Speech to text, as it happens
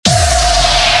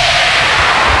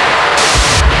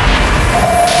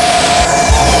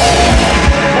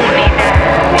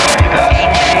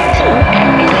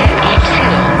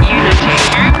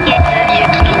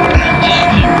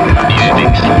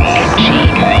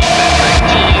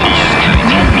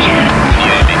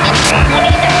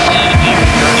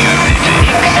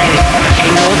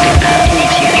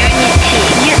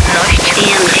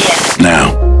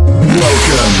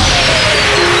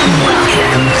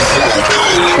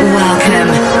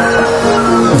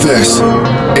This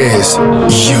is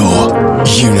your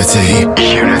Unity.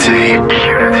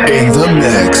 In the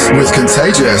mix with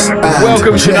Contagious and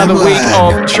welcome to another Jem week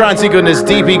Lang. of trancey goodness,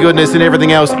 deepy goodness, and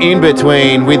everything else in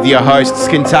between with your hosts,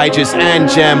 Contagious and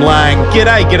Jem Lang.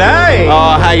 G'day.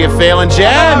 Oh, how you feeling,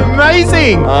 Jem?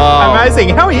 Amazing. Oh. Amazing.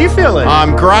 How are you feeling?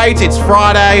 I'm great. It's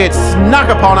Friday. It's snuck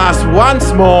upon us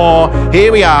once more.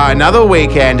 Here we are, another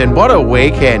weekend, and what a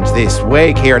weekend this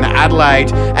week here in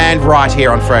Adelaide and right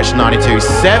here on Fresh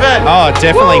 92.7. Oh,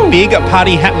 definitely. Woo. Big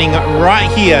party happening right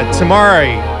here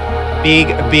tomorrow. Big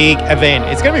event.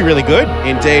 It's going to be really good.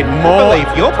 Indeed, I more. believe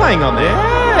you're playing on there.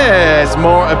 Yes,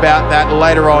 more about that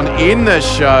later on in the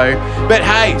show. But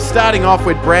hey, starting off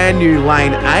with brand new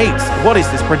Lane 8. What is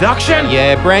this production?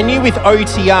 Yeah, brand new with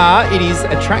OTR. It is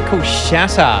a track called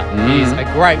Shatter. It is a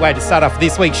great way to start off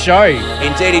this week's show.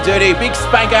 Indeedy doody. Big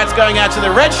spank outs going out to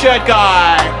the red shirt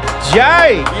guy.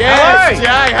 Jay. Yes, hello.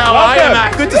 Jay, how are you,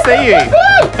 mate? Good to see you.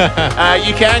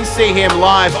 You can see him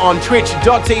live on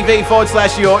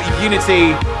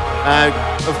twitch.tv/yourunity.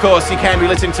 Of course, you can be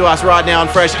listening to us right now on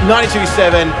Fresh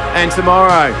 92.7 and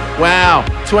tomorrow. Wow,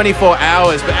 24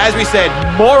 hours. But as we said,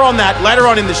 more on that later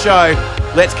on in the show.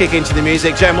 Let's kick into the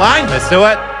music. Jem Lang. Let's do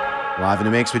it. Live in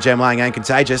the mix with Jem Lang and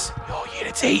Contagious. Your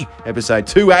Unity. Episode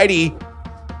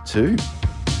 282.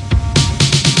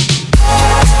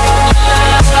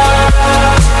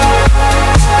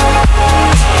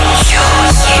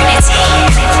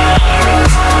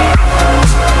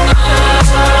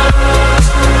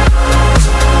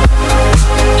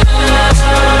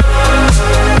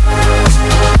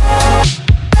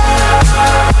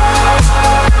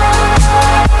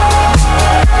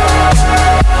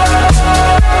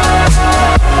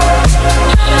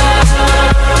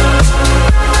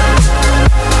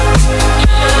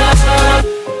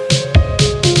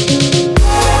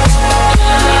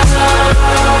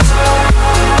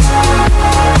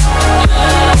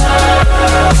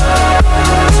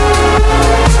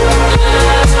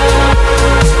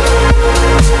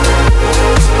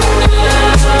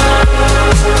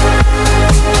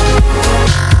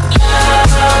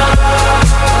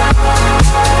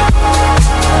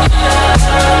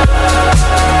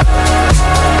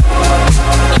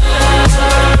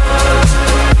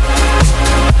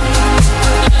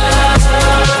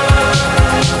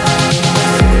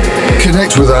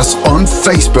 Connect with us on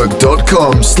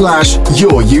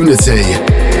facebook.com/yourunity.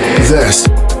 This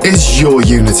is Your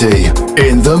Unity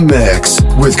in the mix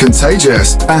with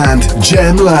Contagious and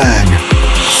Jem Lang.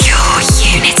 Your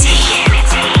Unity.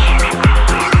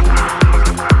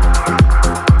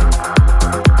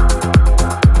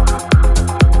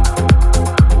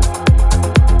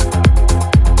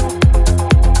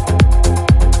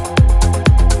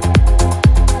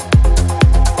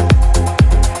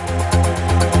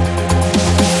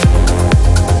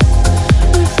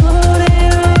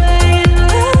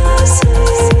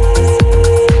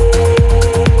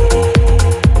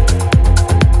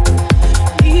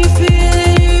 You feel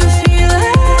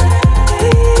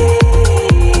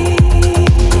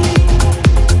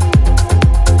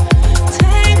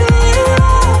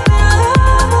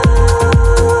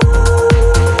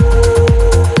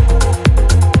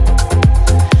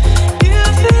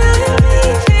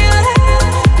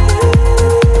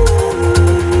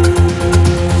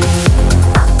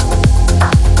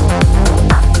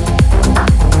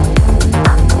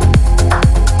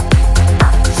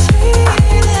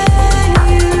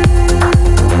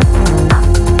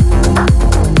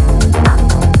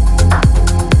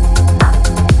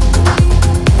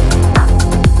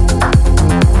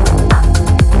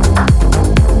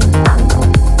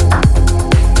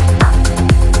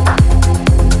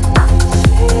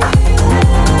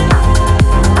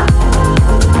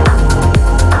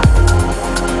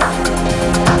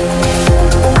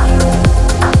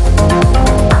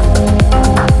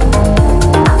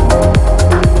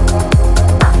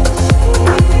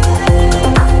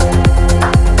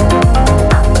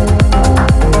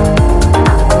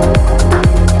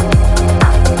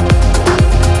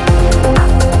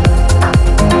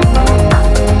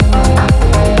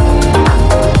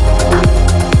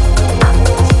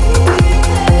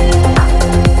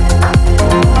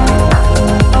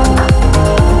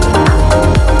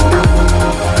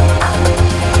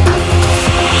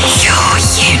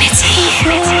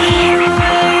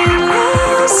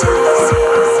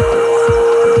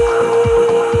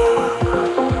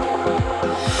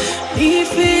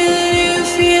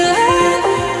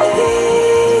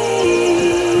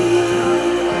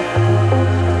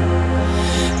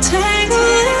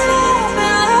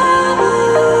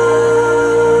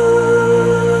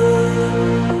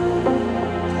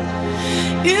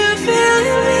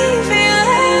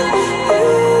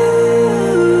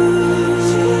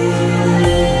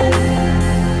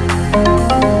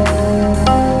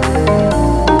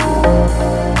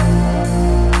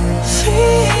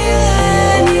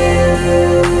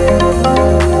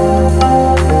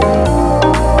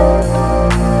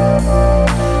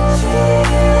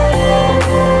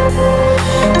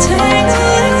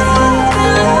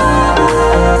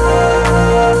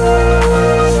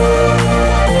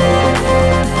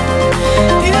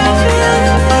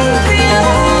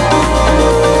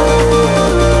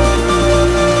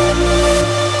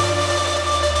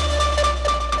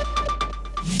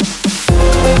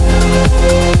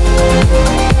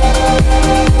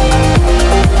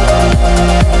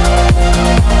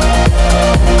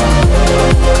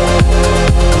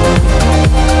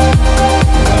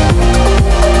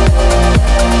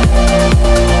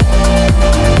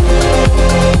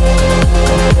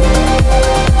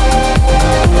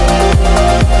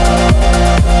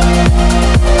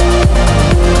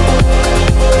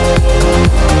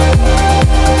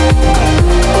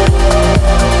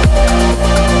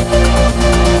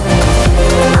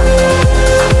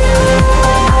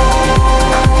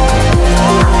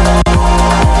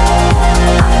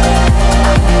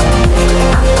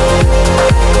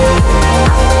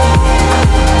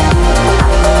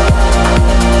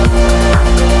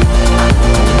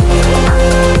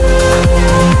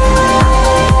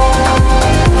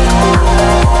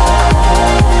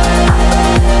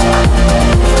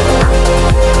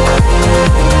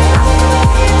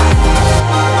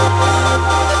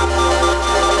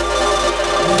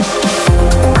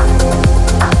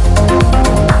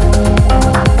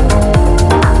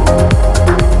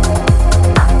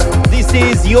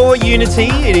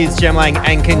Unity. It is Jem Lang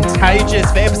and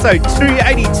Contagious for episode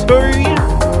 282.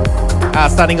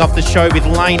 Starting off the show with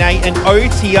Lane 8 and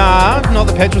OTR, not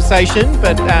the petrol station,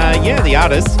 but the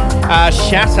artist,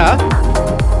 Shatter.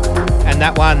 And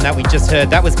that one that we just heard,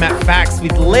 that was Matt Fax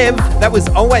with LEVV. That was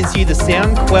Always You, the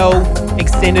sound, Quelle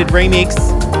extended remix.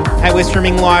 Hey, we're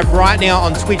streaming live right now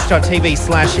on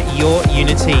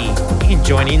twitch.tv/YourUnity. You can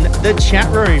join in the chat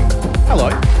room. Hello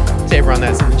to everyone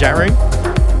that's in the chat room.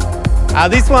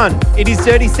 This one, it is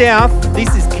Dirty South.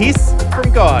 This is Kiss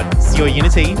from God. It's Your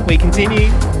Unity. We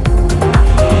continue.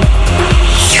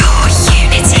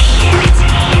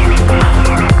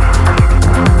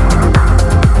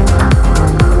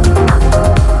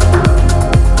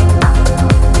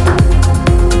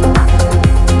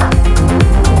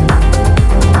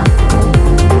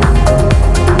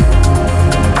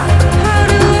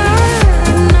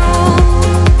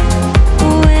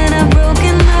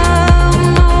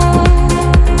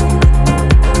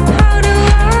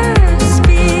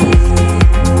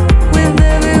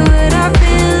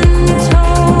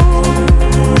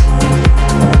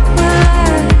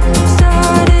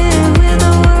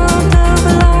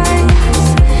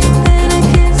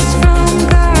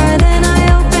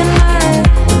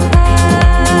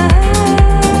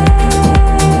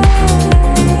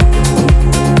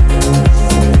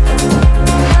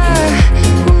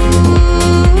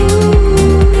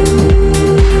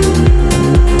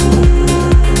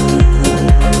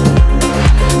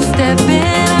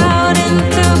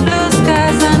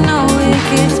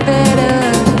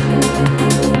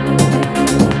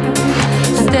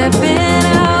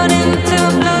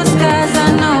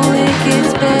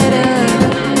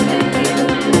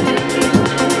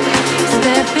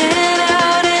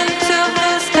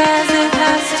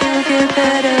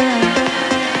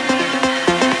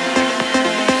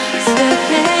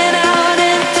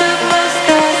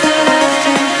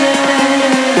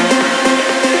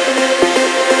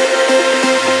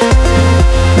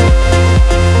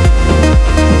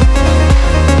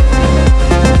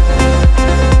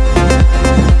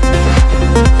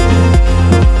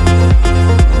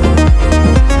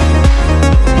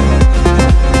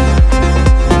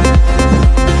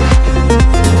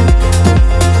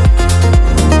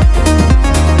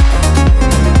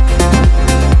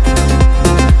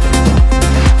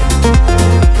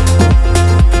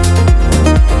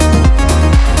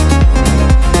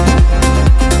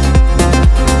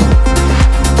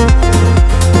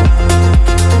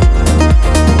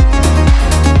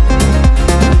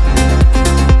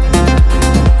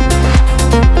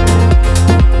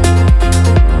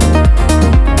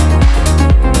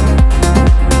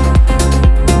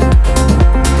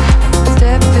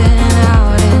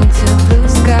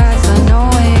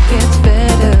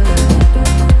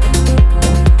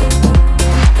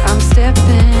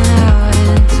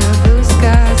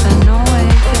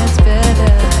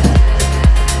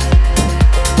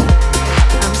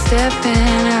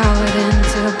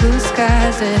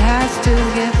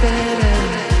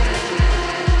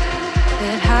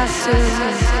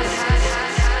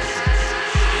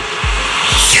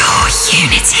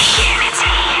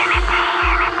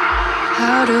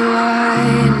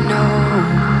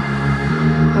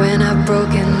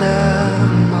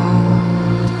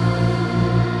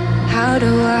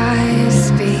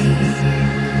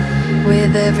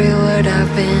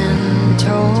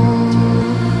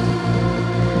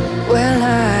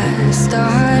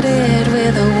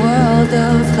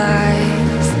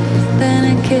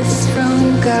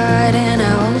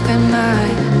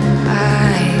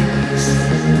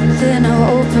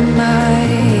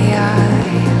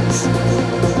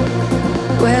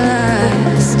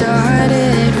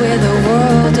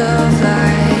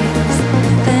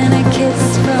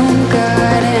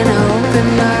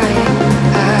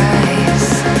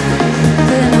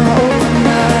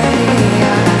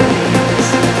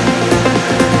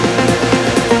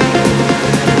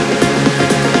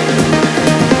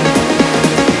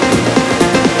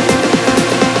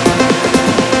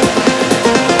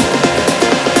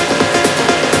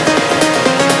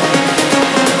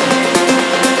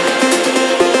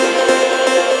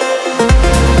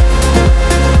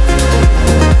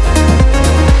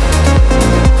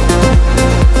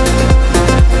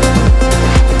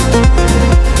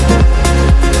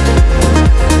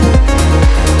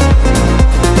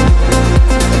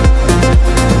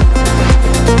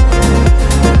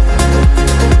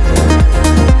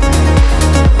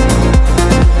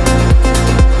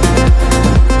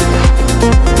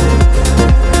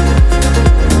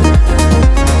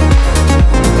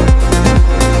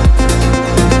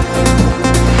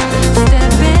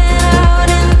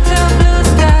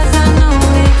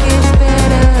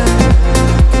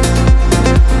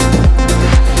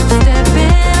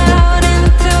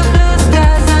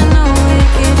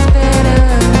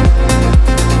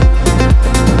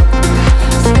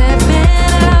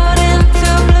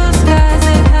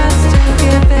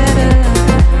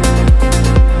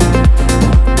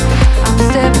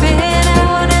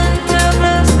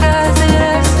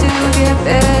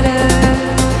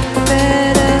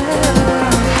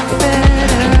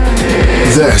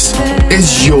 This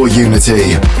is your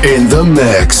Unity in the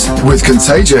mix with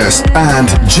Contagious and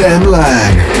Jem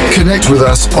Lang. Connect with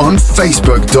us on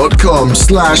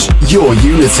facebook.com/yourunity. Your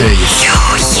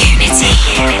Unity.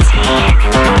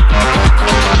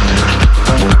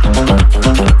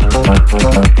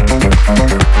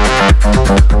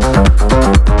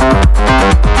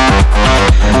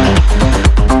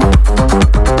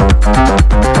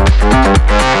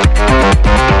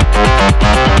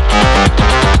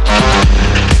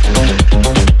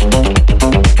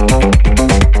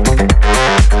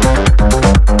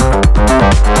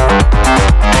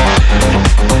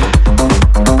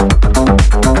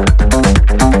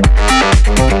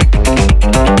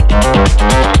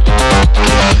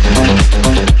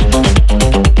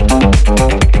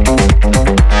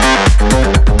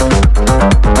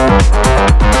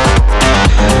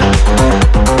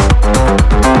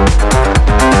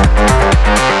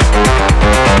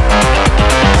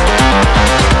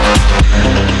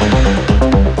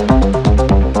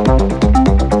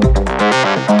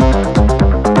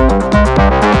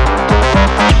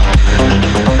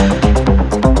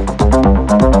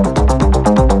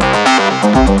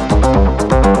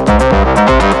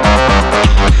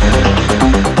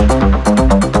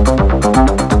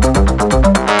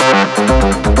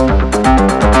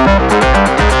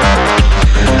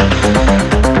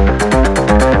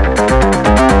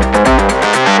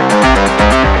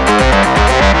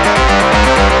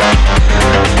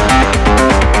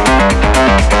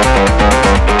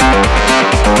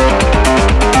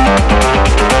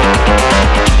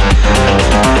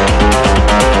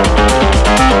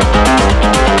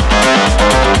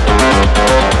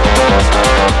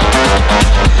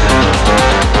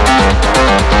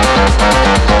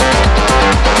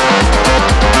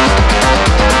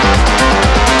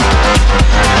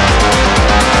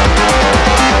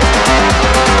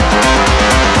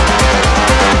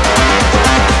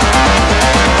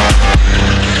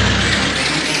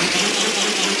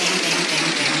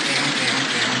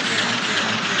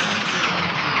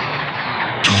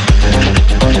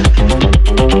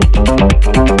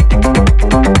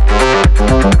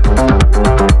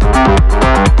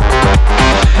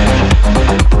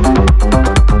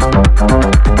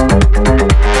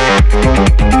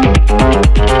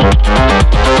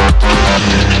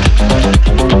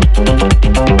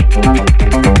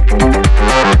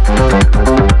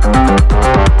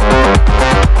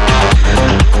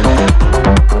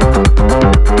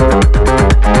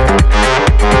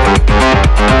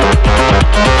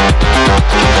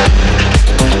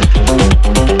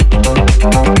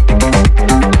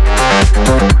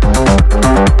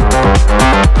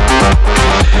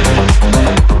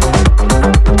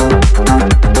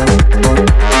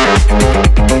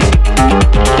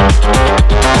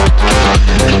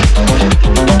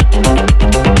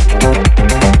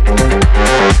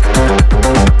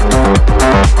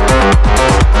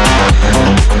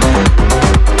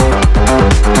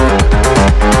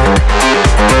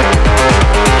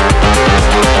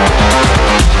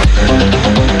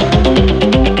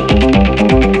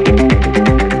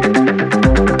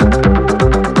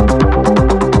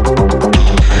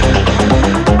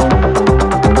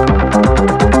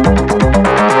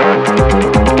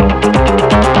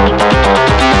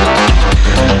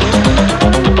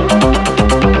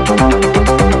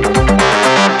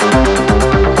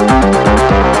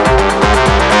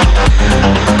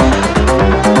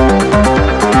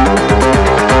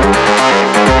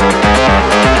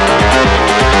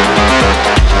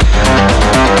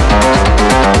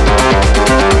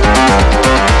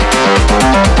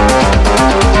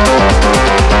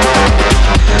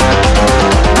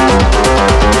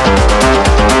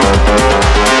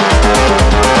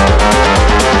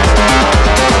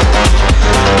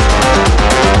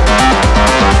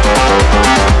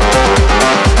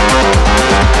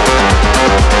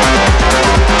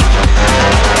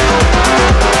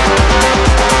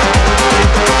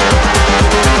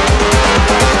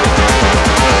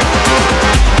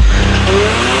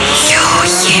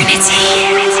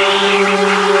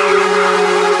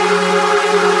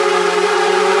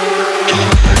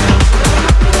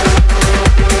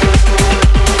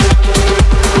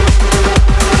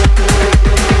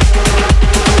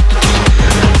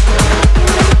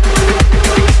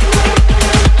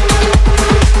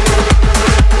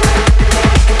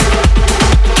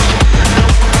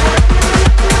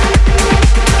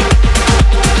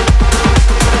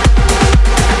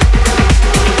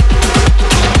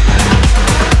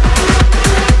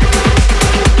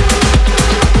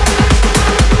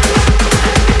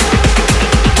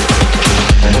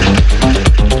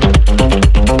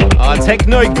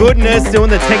 techno goodness, doing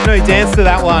the techno dance to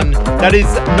that one. That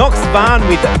is Nox Vahn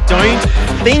with Don't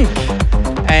Think.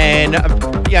 And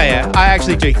I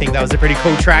actually do think that was a pretty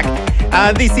cool track.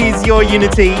 This is Your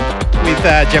Unity with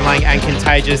Jem Lang and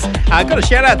Contagious. Got a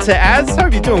shout out to Az.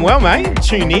 Hope you're doing well, mate.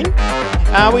 Tune in.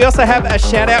 We also have a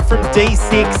shout out from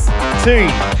D6 to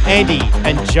Andy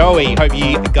and Joey. Hope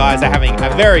you guys are having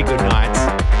a very good night.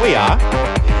 We are.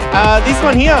 This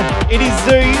one here, it is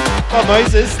Zoo by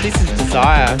Moses. This is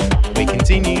Desire. We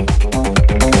continue.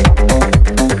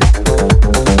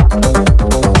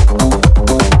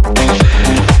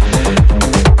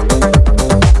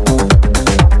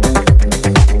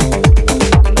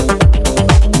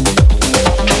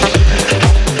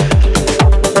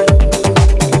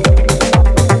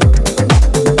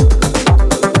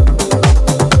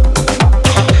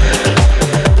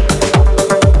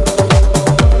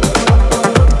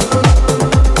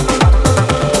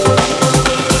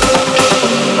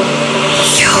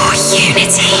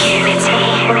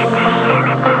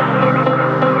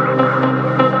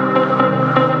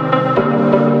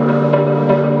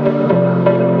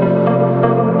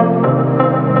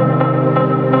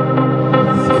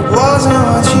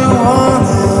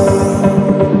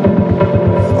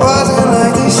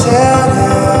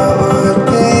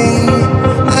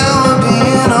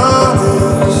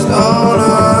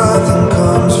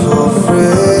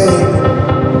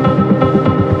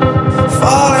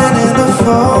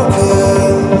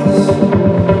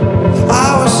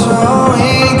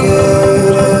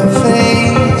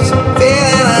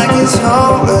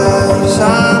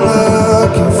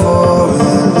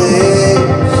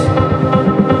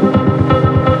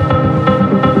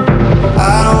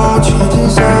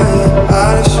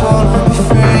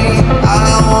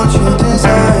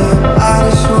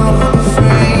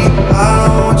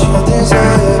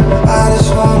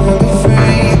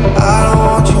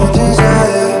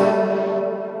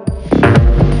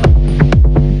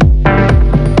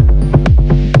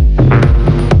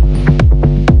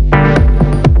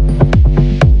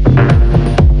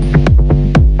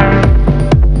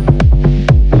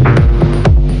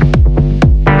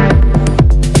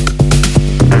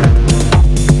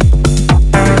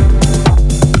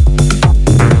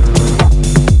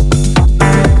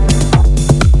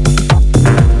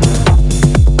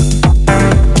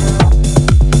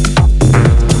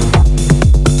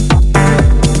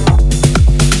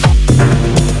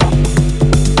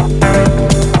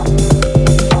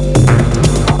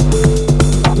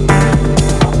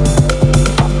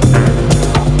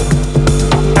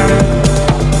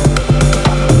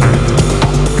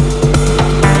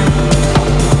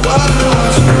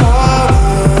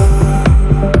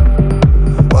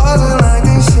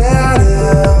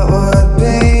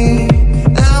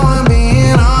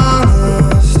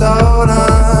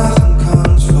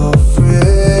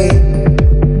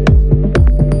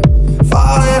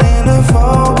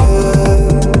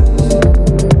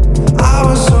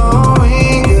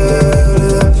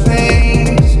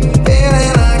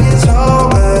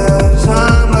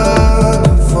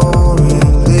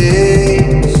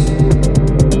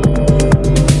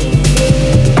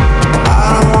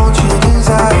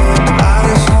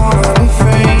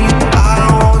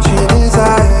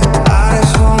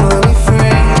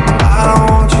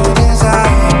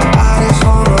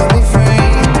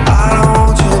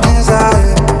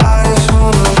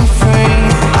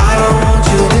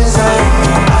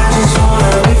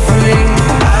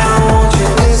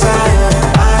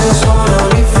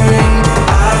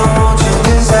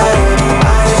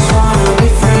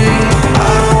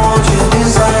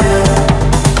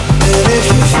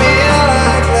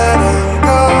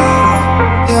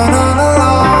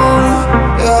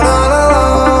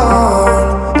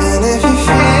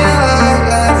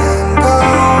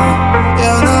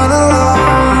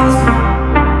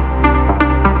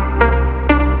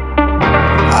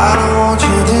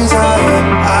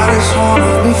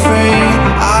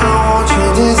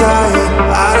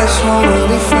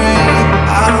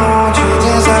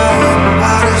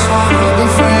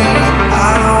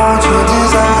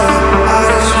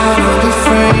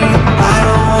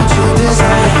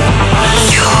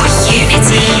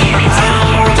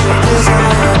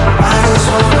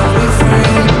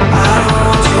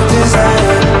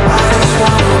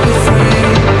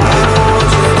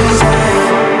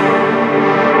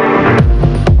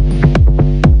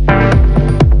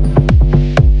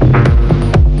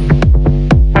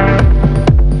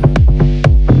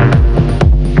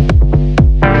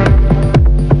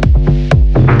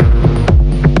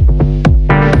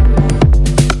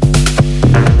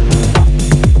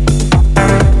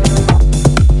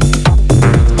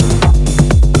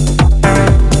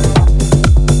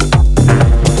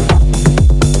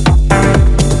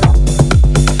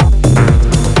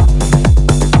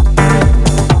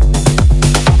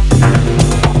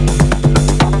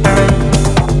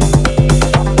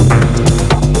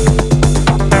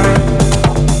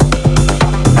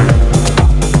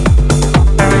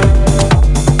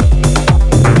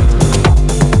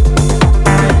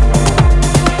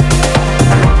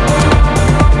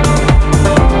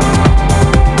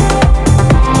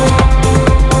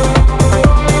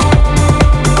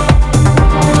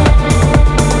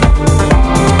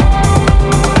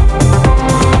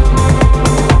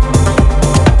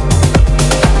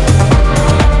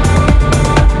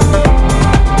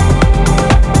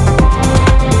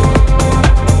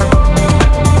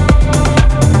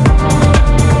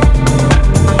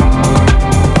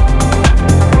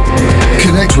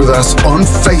 connect with us on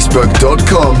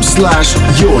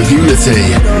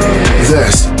facebook.com/yourunity.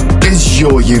 This is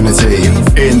Your Unity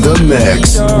in the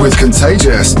mix with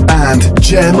Contagious and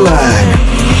Jem Lang.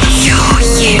 Your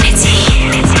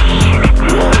Unity.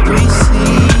 What we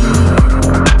see,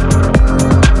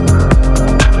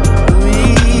 we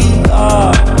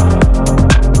are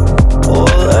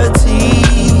all a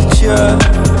teacher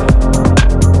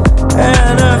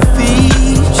and a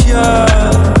feature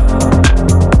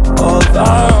of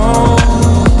our own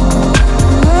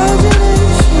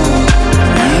imagination.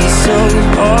 We so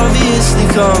obviously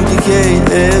complicate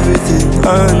everything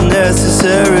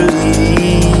unnecessarily.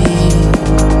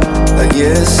 I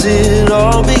guess it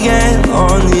all began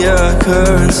on the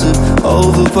occurrence of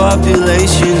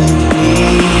overpopulation in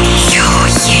me. Your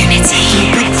Unity.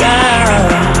 Keep it down,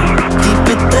 keep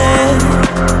it there,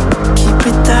 keep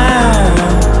it down,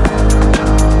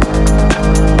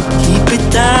 keep it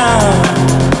down,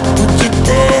 put it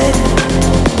there,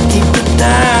 keep it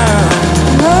down.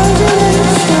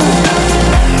 Imagination.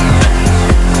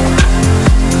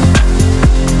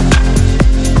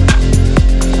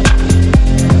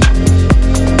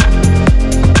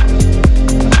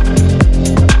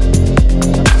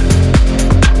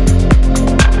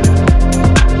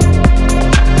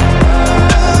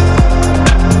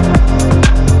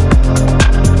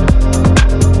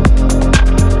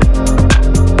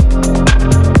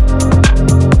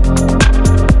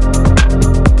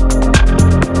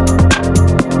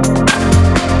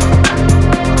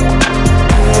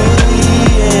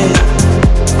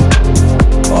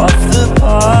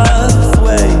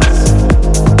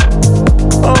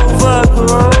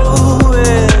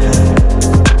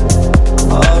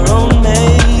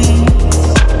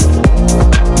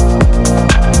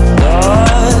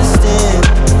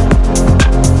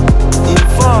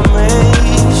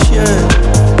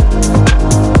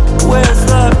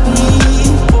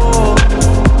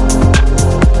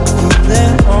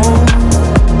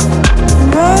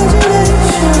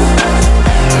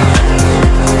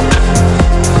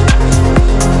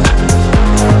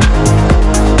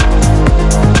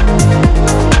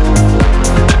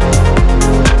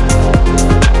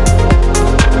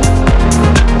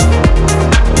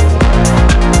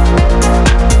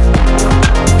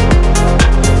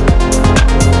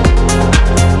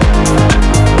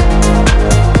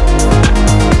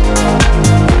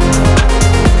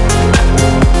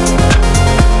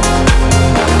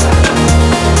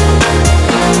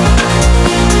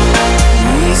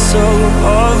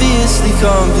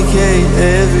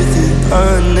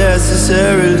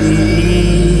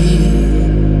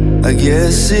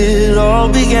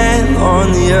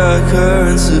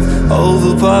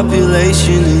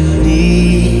 Overpopulation in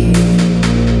me.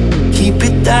 Keep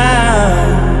it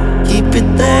down, keep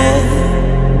it there,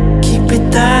 keep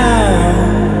it down,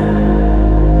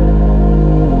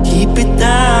 keep it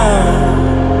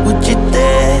down, put it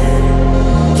there,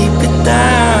 keep it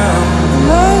down.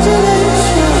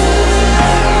 Imagination.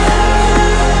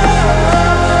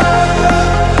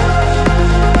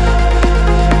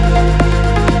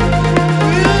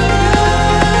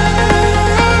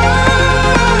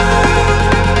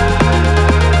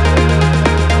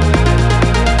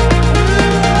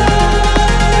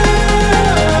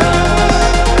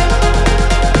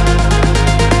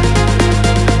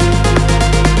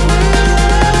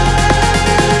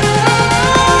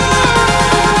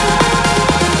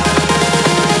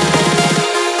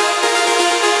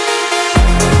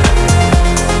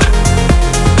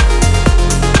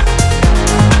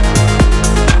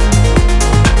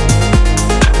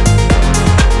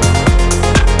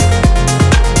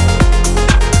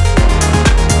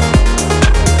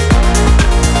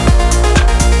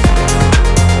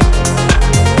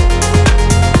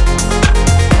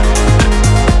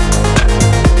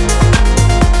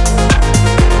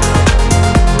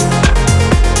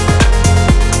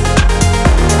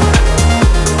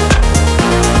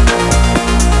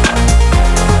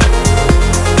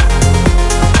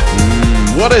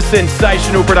 What a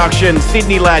sensational production.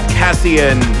 Sydney lad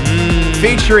Cassian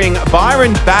featuring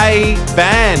Byron Bay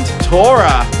band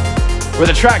Tora with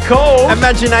a track called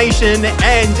Imagination,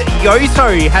 and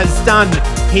Yotto has done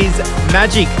his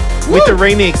magic with the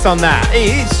remix on that.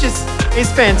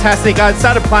 It's fantastic. I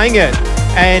started playing it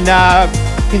and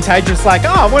Contagious like,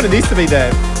 I wanted this to be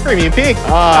the premium pick.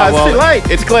 It's too late.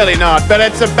 It's clearly not, but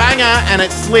it's a banger and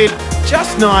it slid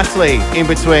just nicely in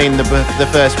between the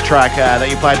first track that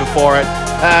you played before it,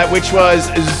 which was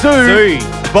Zoo.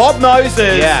 Bob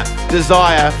Moses'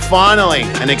 Desire, finally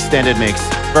an extended mix.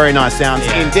 Very nice sounds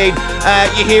indeed.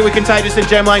 You're here with Contagious and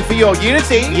Jem Lang for your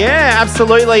Unity. Yeah,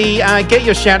 absolutely. Get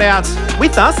your shout outs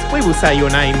with us. We will say your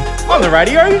name on the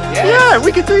radio. Yes. Yeah,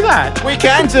 we could do that. We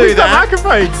can do We've that. got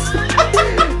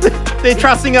microphones. They're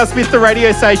trusting us with the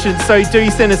radio station, so do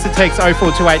send us a text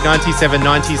 0428 97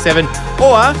 97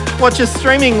 or watch us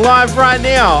streaming live right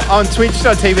now on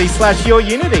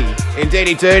twitch.tv/yourunity.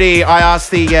 Indeedy Dirty, I asked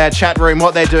the chat room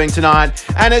what they're doing tonight,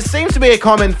 and it seems to be a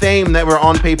common theme that we're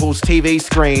on people's TV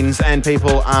screens and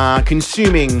people are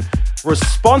consuming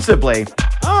responsibly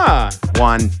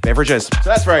wine beverages. So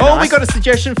that's very nice. Oh, we got a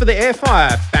suggestion for the air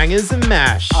fryer, bangers and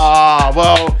mash. Oh,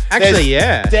 well, actually,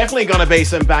 yeah. Definitely going to be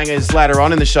some bangers later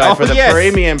on in the show for the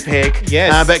premium pick.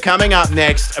 Yes. But coming up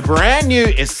next, a brand new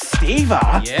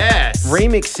Estiva. Yes.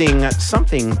 Remixing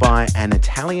something by an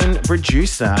Italian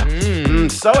producer.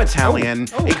 So Italian,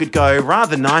 it could go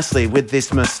rather nicely with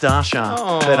this moustacha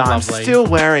that I'm lovely. still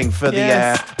wearing for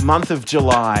the month of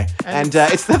July. And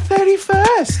it's the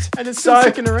 31st. And it's still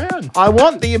sticking around. I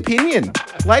want the opinion.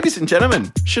 Ladies and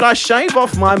gentlemen, should I shave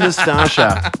off my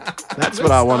moustacha? That's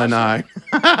what I want to know.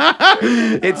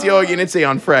 It's your Unity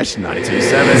on Fresh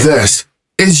 92.7. This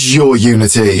is your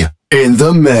Unity in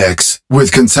the mix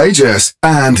with Contagious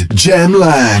and Jem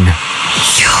Lang.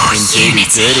 Dirty,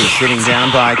 sitting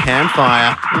down by a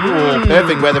campfire. Ooh,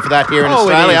 perfect weather for that here in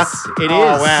Australia. It is.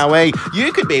 Oh, wowee.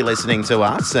 You could be listening to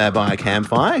us by a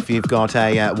campfire if you've got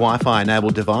a Wi-Fi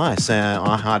enabled device.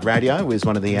 iHeartRadio is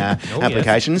one of the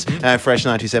applications.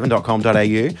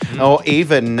 fresh927.com.au or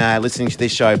even listening to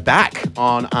this show back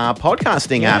on our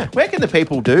podcasting app. Where can the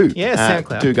people do?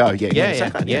 SoundCloud. Do go.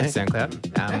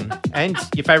 SoundCloud. And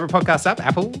your favourite podcast app,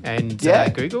 Apple and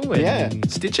Google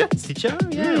and Stitcher,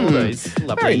 all those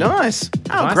lovely. Very nice.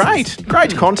 Oh, devices.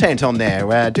 great content on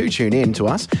there. Do tune in to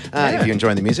us if you're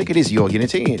enjoying the music. It is your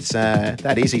Unity. It's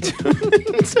that easy to,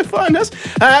 to find us.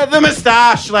 The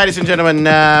moustache, ladies and gentlemen.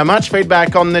 Much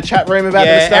feedback on the chat room about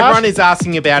the moustache. Everyone is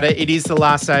asking about it. It is the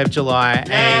last day of July,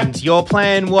 and your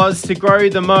plan was to grow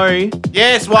the mo.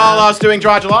 Yes, while I was doing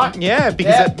Dry July. Yeah,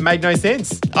 because it made no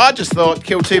sense. I just thought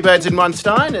kill two birds in one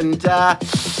stone, and I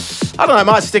don't know, I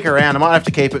might stick around. I might have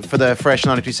to keep it for the Fresh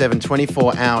 92.7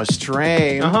 24-hour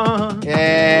stream.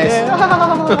 Yes.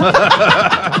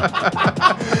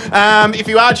 If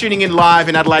you are tuning in live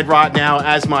in Adelaide right now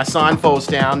as my sign falls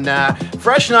down,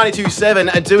 Fresh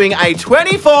 92.7 are doing a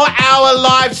 24-hour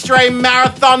live stream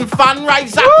marathon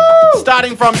fundraiser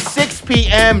starting from 6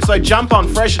 p.m. So jump on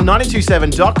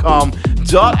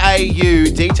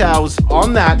fresh927.com.au. Details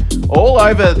on that all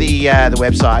over the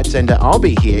websites, and I'll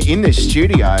be here in the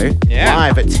studio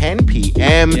live at 10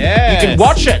 p.m. Yes. You can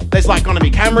watch it. There's going to be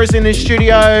cameras in this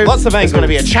studio. Lots of There's angles. going to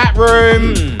be a chat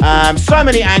room. So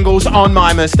many angles on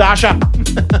my moustacha.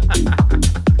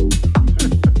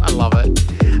 I love it.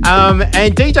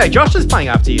 And DJ Josh is playing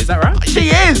after you, is that right? She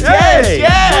is,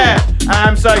 yes.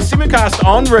 So simulcast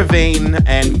on Ravine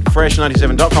and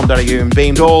fresh97.com.au and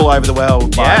beamed all over the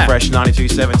world by Fresh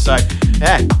 92.7. So,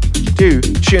 do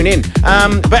tune in.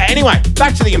 But anyway,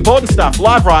 back to the important stuff.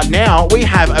 Live right now, we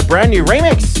have a brand new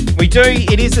remix. We do.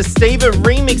 It is Estiva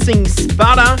remixing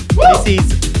Spada. This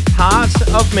is Part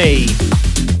of Me.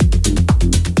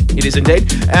 It is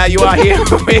indeed. You are here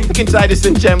with Contagious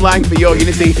and Jem Lang for your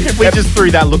Unity. We just threw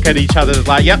that look at each other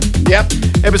like, yep.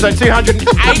 Episode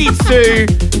 282.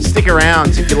 Stick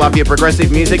around if you love your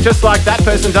progressive music, just like that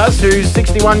person does who's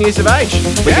 61 years of age.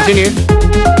 We continue.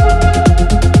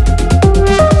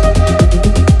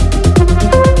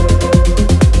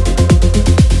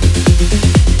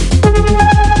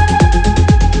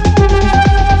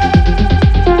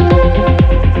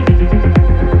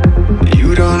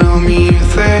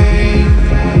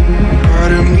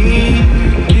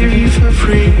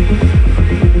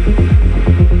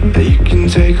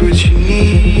 Take what you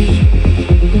need,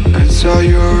 it's all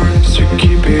yours to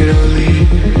keep it or leave.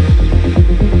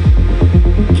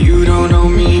 You don't know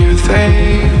me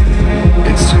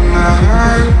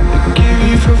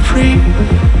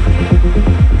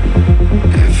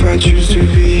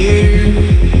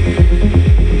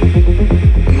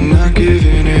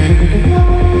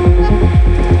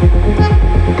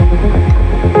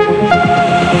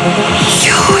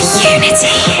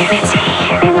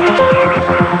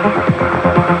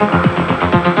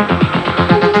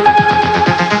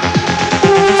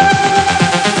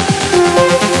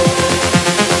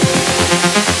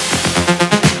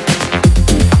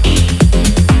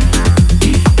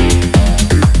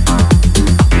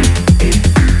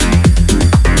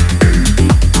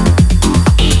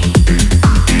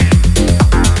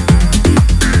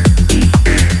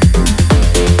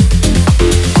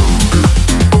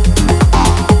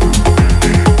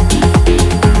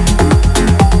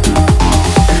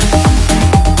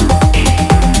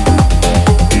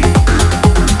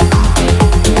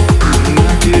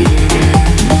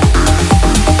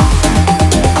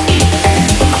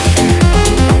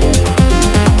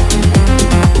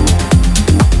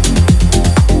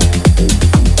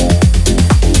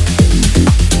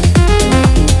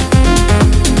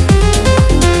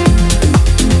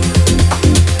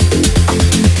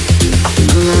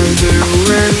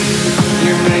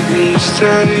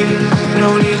stay,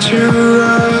 no need to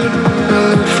run. I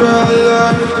look for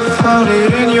love, found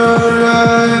it in your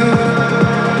eyes.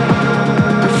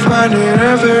 I find it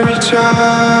every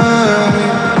time.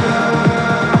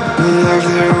 I love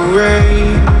the way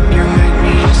you make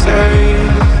me stay,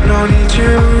 no need to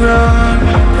run.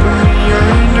 For me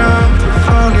you're enough, I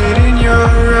found it in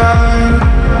your eyes.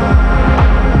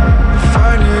 I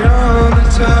find it all the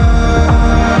time.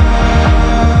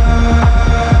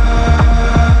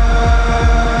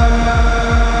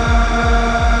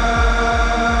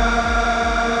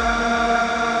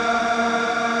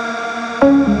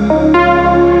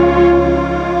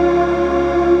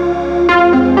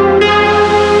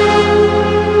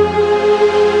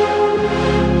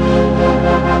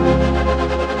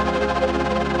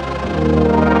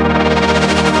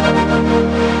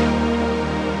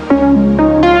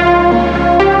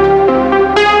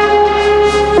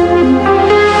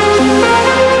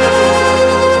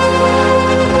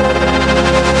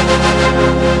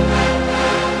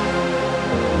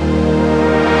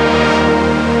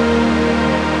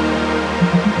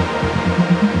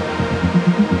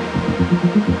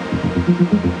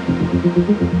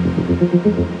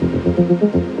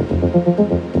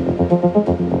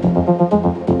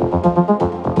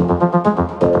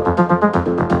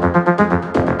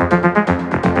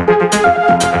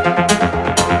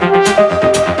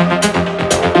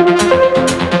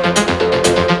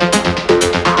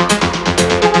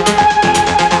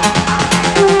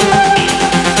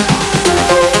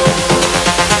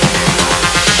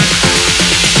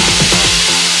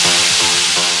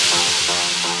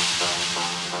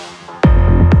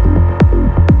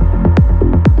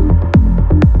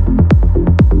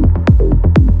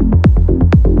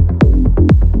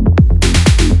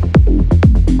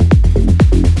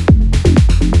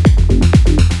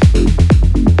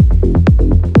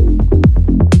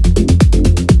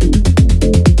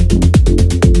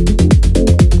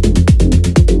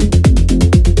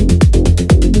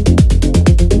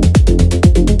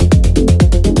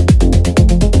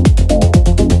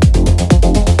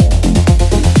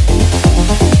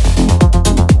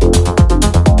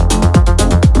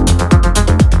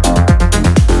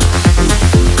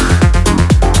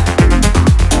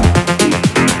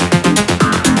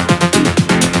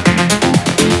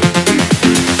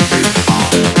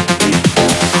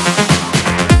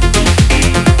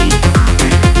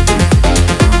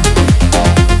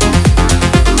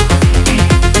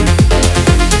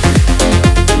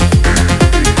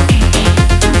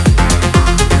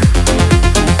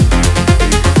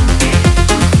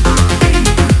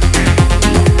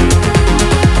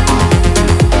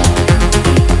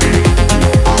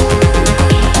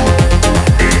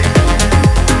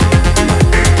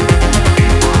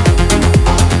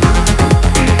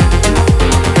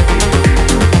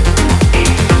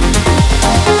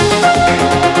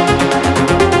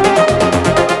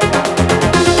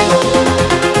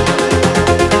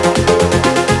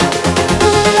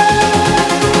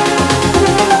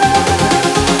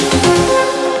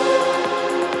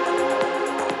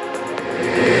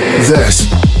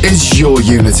 is your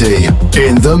unity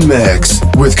in the mix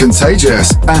with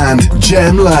Contagious and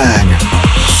Jem Lang.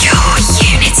 Your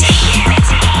unity.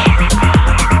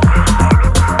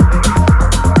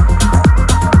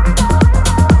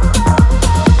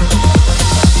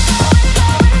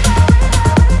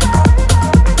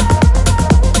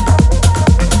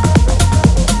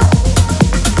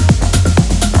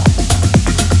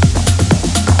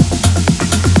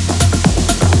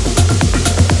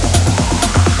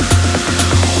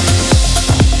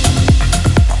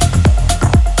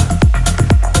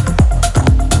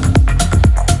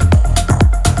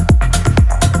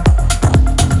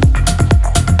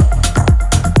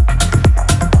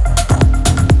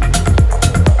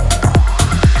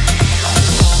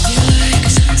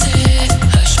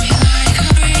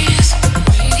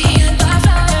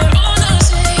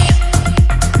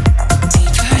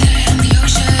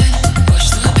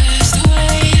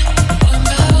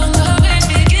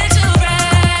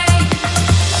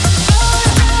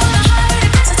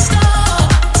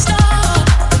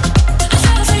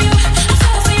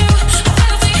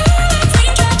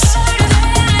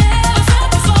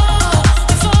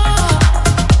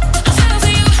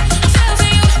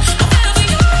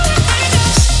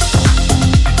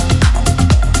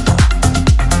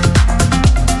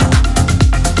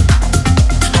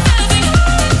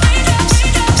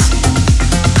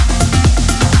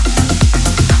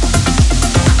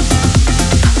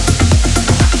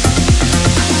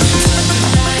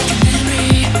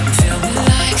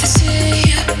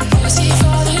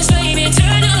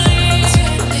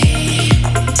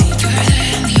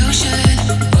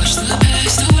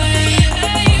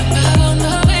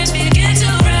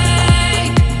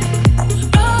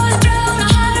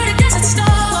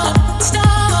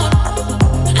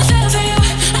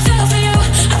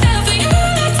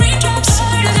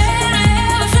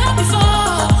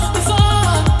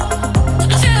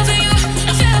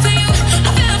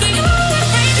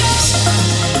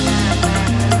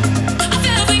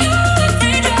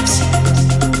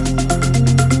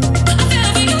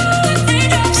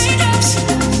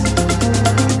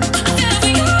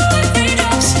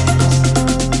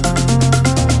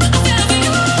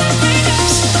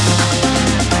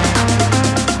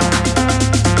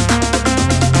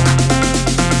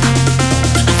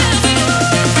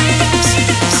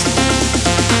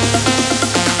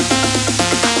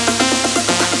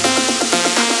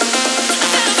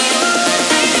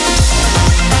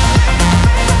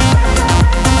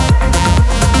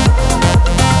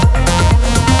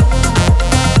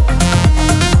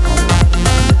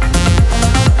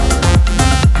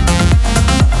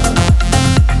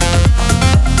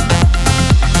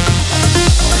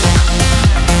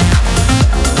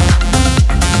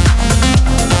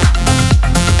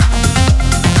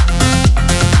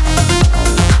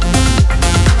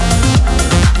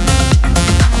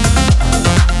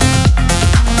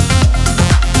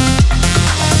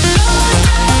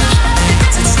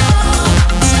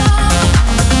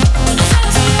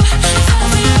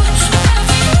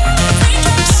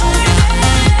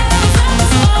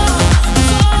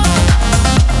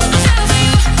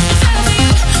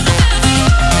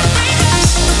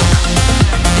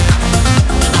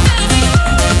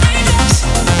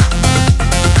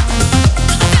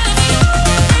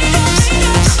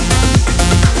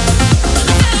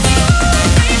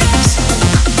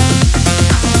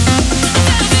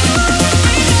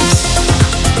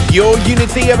 Your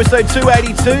Unity, episode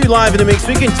 282, live in the mix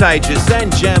with Contagious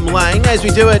and Jem Lang, as we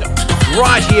do it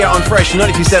right here on Fresh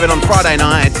 92.7 on Friday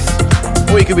nights.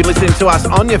 Or you could be listening to us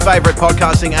on your favourite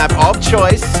podcasting app of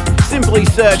choice. Simply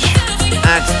search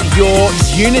at Your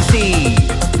Unity.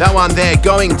 That one there,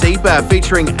 Going Deeper,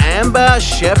 featuring Amba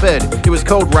Shepherd. It was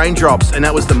called Raindrops, and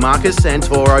that was the Marcus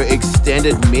Santoro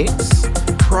extended mix.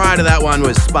 Prior to that one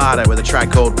was Spada with a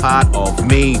track called Part of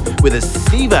Me, with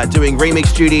Estiva doing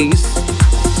remix duties.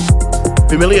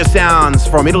 Familiar sounds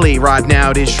from Italy right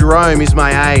now. It is Jerome,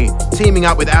 Isma-Ae, teaming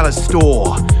up with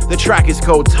Alastor. The track is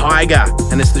called Tiger,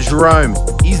 and it's the Jerome,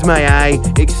 Isma-Ae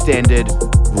extended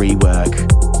rework.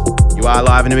 You are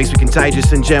live in the mix with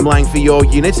Contagious and Jem Lang for Your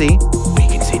Unity. We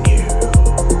continue.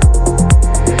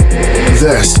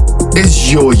 This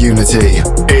is Your Unity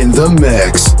in the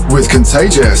mix with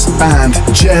Contagious and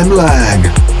Jem Lang.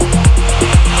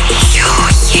 Your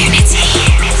Unity.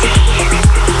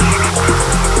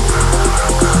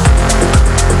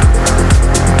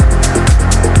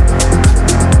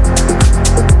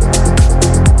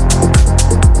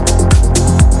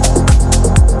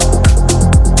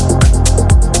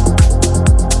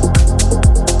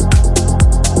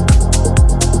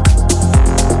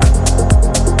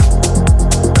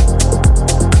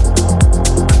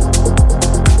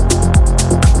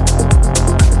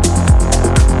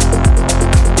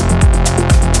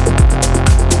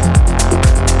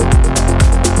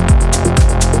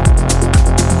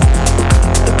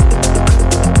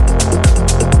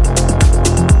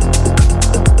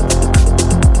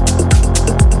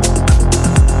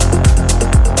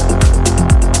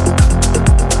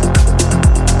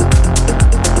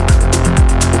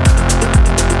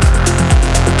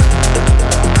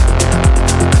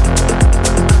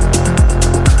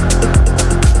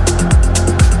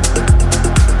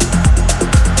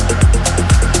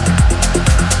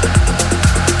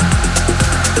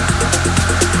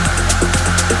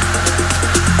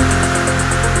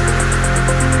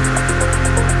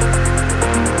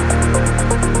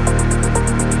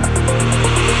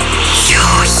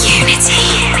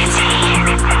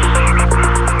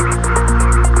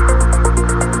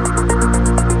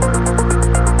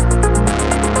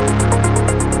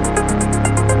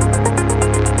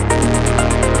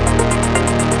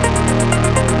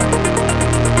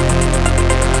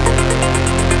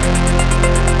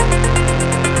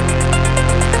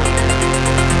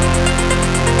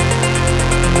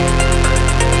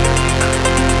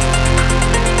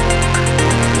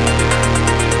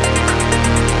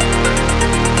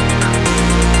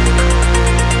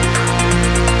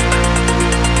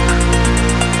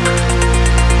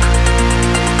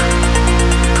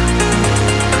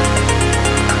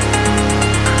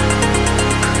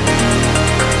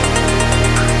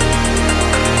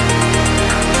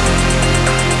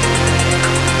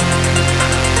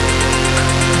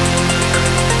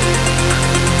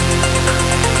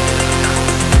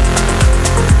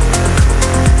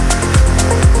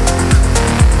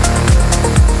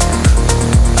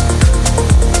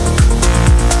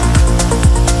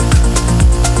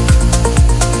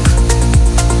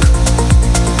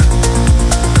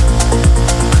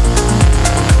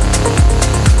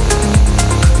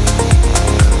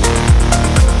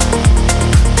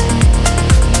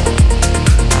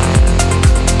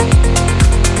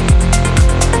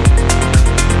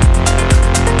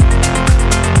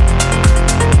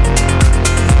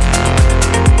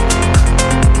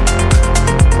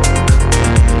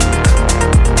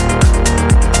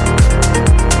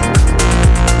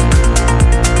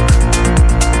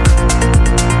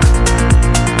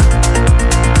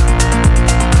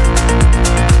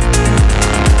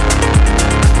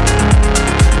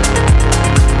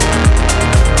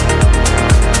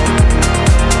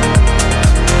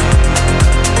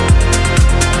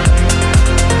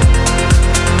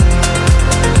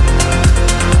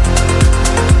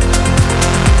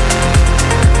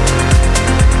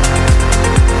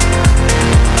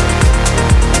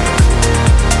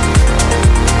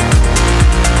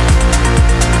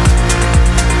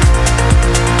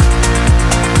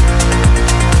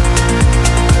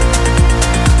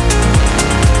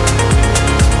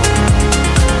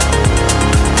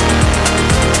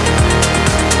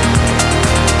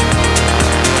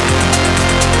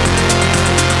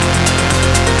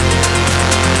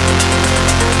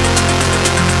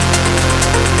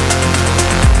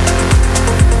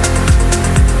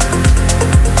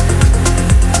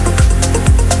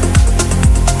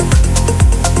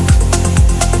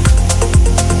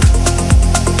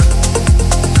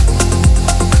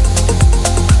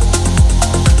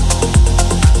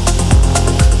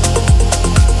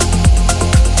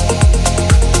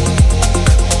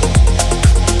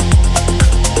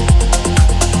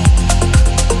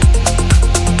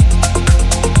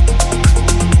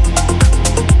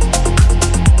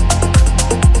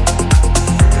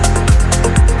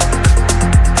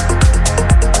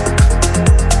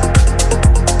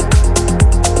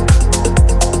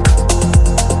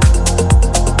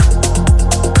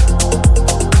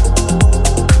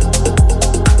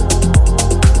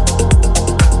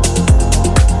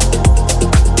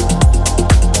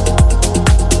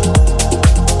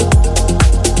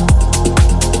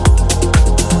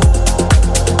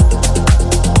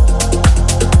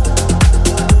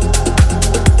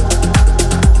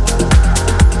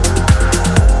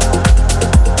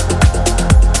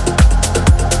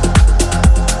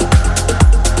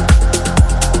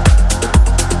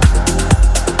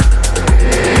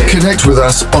 Connect with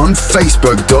us on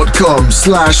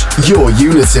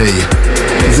facebook.com/yourunity.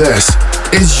 This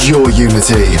is Your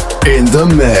Unity in the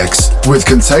mix with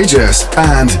Contagious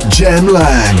and Jem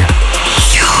Lang.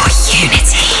 Your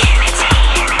Unity.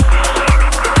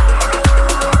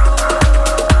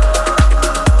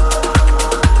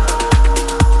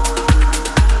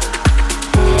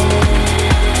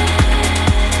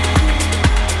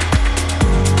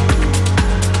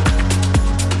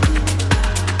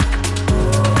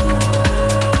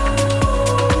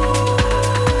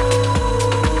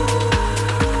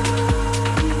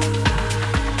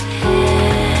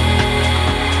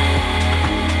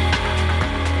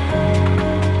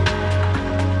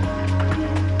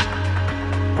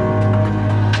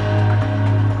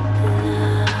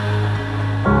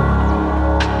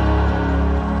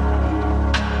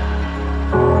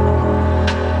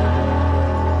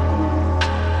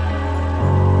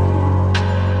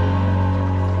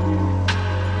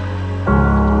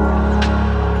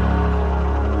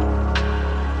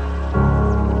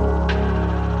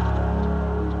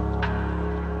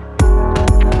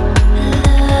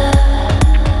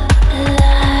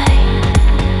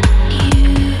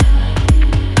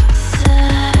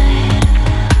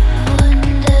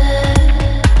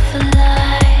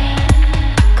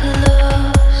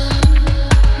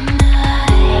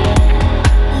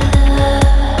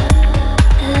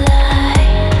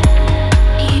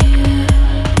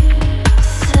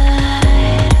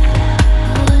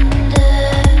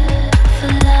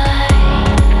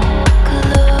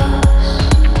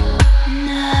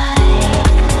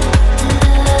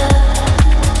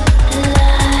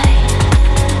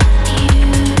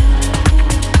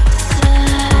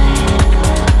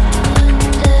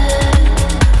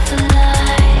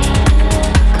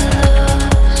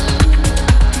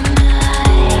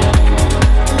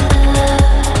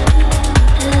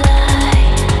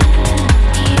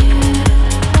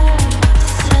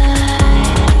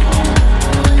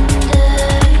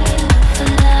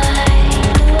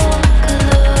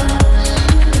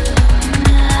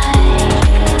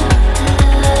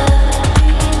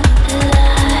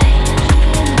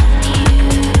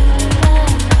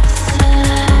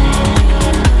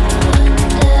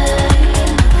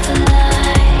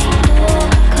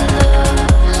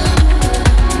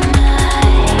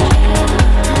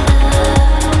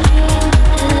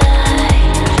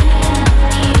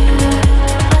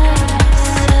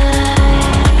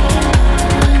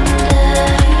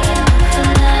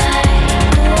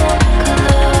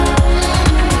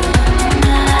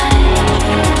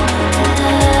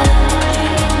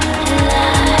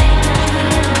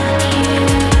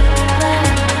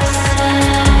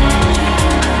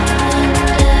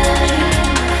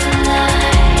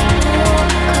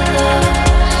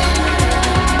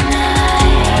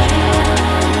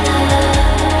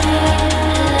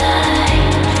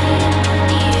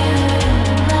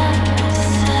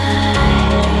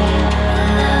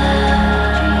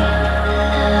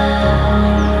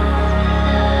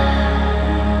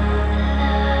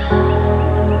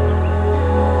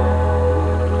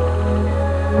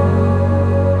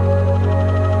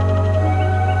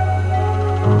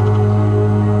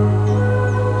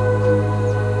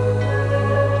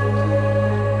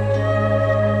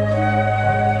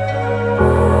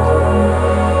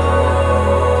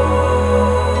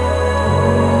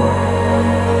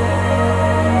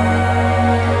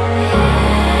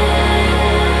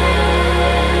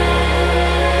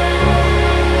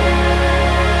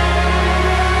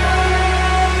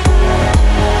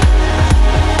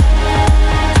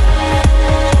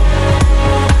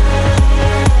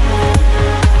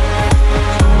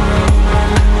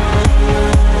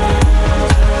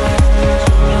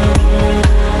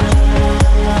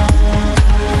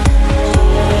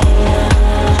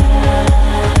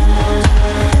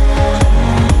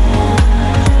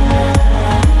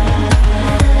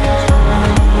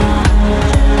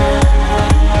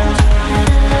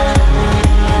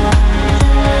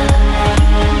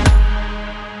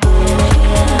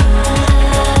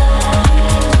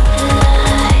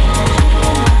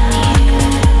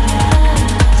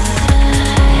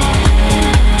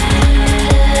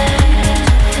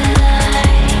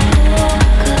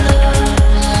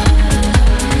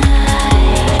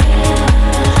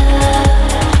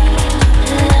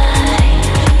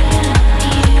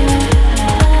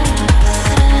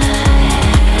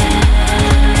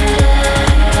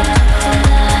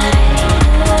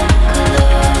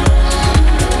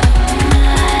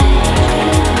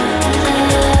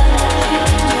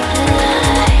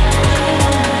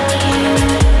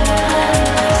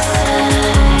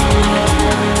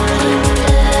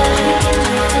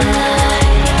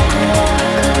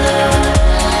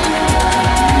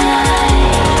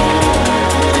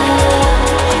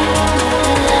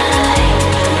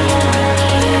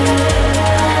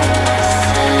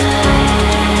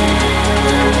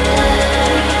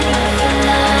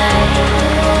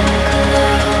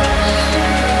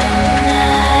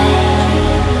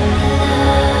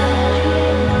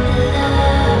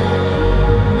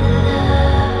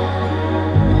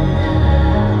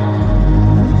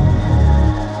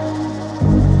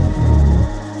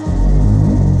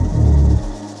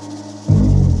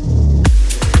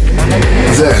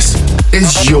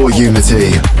 is Your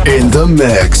Unity in the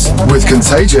mix with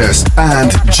Contagious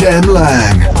and Jem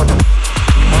Lang.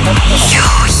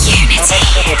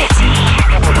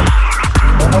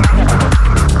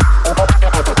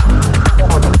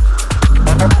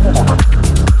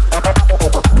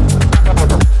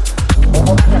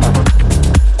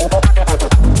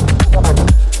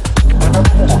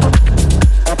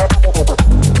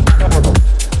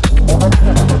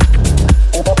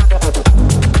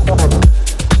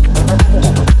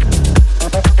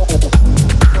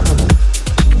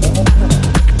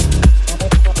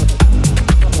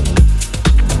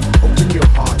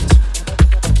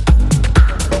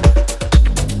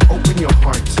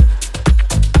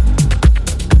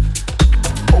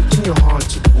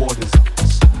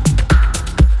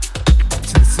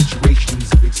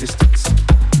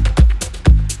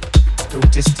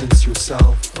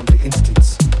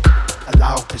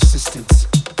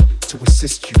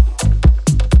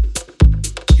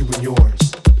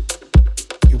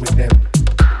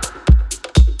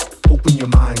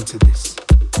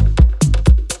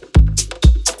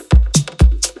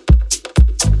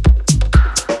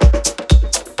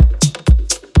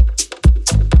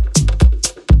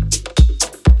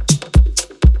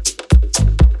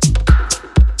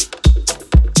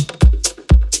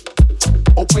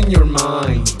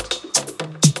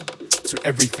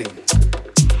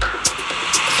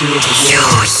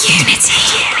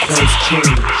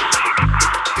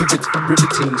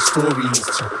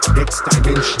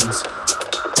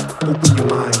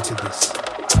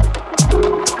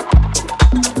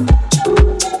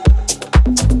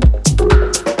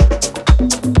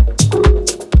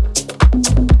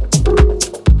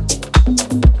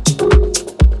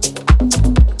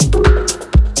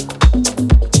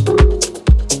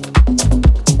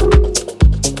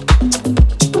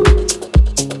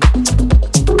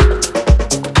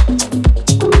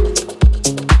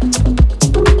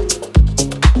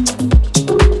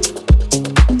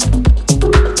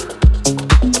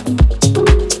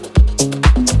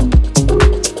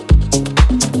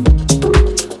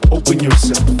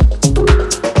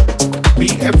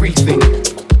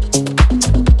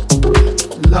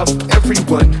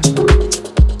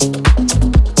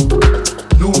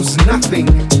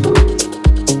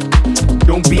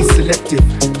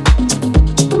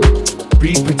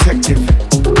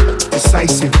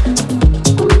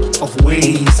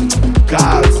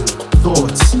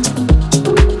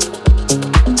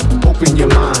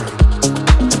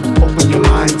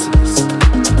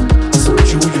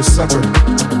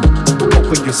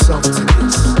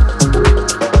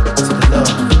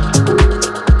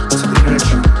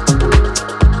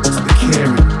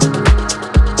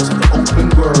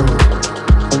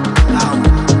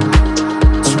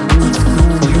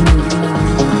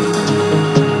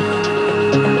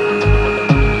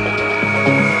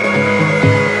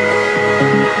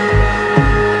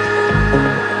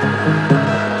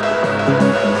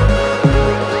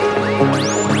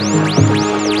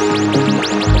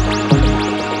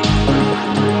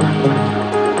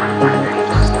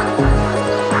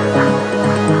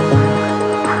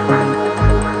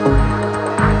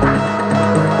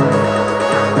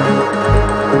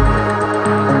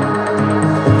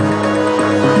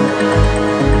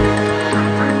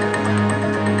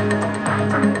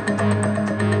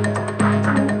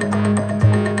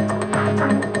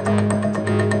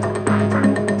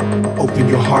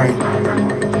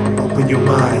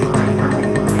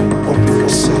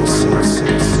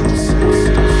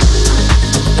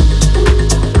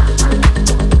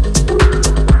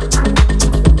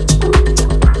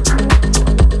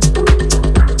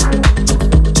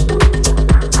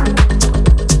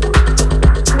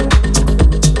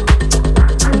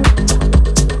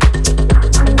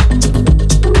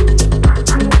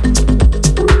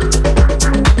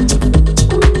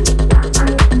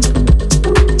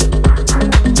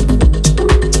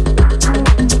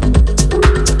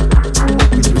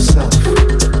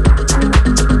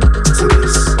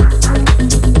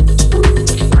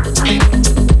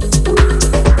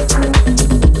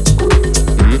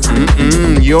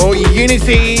 Your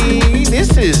Unity.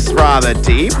 This is rather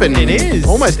deep and it is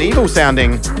almost evil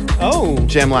sounding. Oh,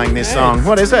 Jem Lang, this song.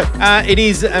 What is it? It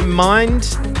is Mind,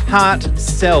 Heart,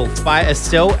 Self by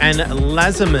Estelle and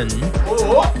Lazarusman.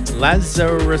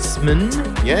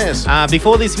 Yes.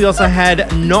 Before this, we also had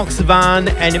Vahn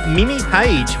and Mimi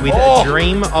Page with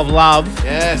Dream of Love.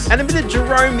 Yes. And a bit of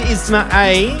Jerome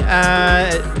Isma-Ae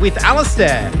with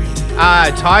Alastor.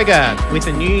 Tiger with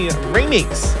a new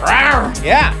remix. Rawr.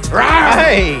 Yeah. Rawr.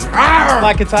 Hey. Rawr.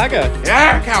 Like a tiger.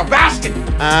 Yeah, cow basking.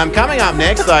 Coming up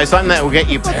next, though, something that will get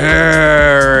you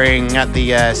purring at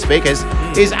the speakers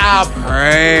is our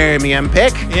premium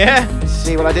pick. Yeah.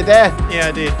 See what I did there? Yeah,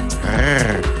 I did.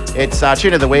 It's our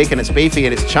tune of the week, and it's beefy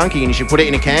and it's chunky, and you should put it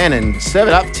in a can and serve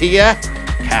it up to your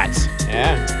cats.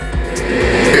 Yeah.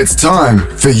 It's time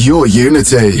for your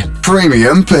Unity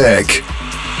Premium Pick.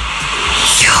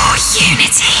 Your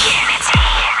Unity.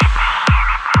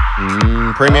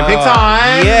 Premium pick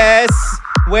time. Yes.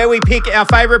 Where we pick our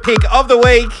favourite pick of the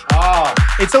week. Oh,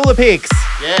 It's all the picks.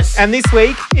 yes. And this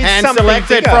week is Hand something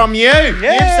selected bigger. from you. Yeah,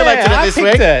 You've selected it I this picked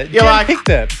week. it. You're Jem like, picked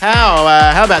it.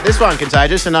 how about this one,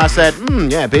 Contagious? And I said,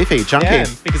 yeah, beefy, chunky. Yeah,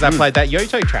 because I played that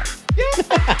Yotto track.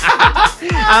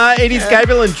 It is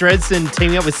Gabriel and Dresden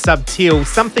teaming up with Teal,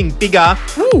 something bigger,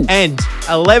 and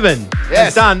Elevven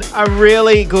has done a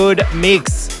really good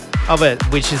mix of it,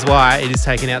 which is why it is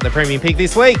taking out the premium pick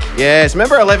this week. Yes,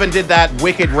 remember Elevven did that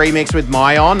wicked remix with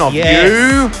Maor of Yes.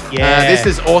 You? Yeah. This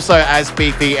is also as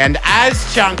beefy and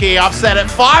as chunky. I've said it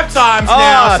 5 times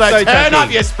now, so turn chunky.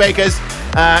 up your speakers.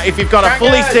 If you've got a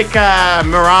fully sick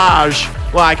Mirage,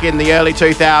 like in the early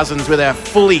 2000s with a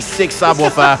fully sick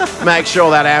subwoofer, make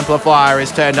sure that amplifier is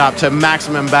turned up to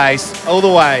maximum bass. All the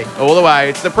way. All the way.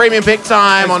 It's the premium pick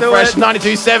time Let's on do Fresh it.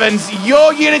 92.7's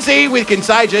Your Unity with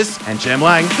Contagious and Jem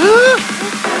Lang.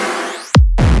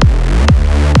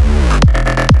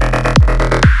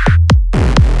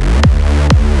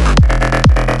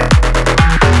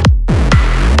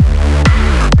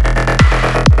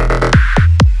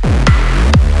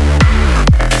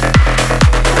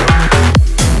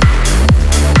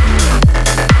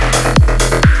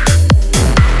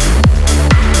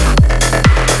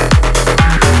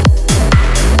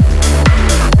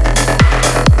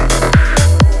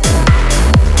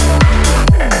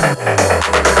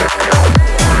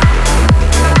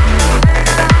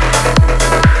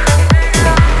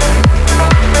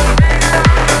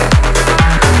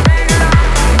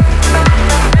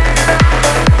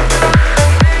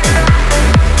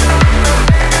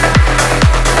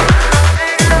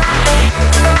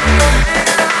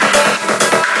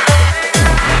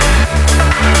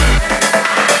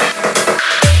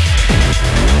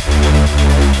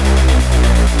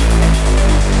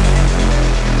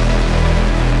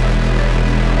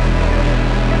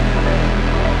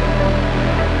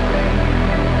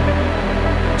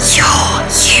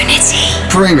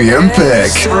 Premium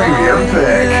Pick. Premium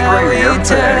Pick. Premium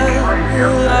Pick.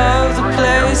 Of the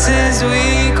places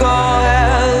we call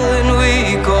hell and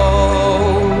we go.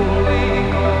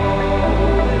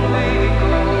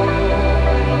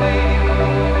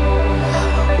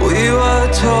 We were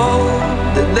told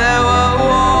that there were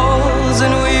walls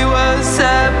and we were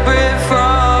separate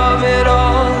from it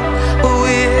all. But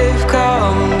we've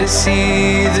come to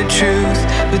see the truth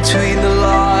between the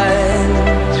lines.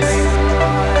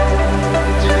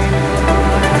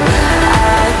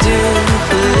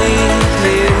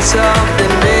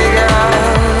 Something bigger.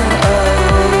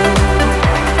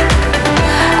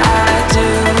 I do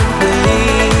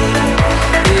believe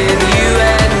in you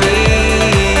and me.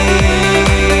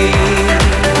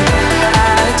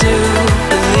 I do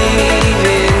believe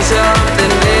in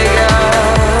something bigger.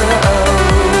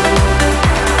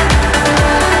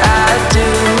 I do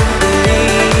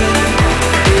believe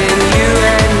in you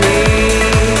and me.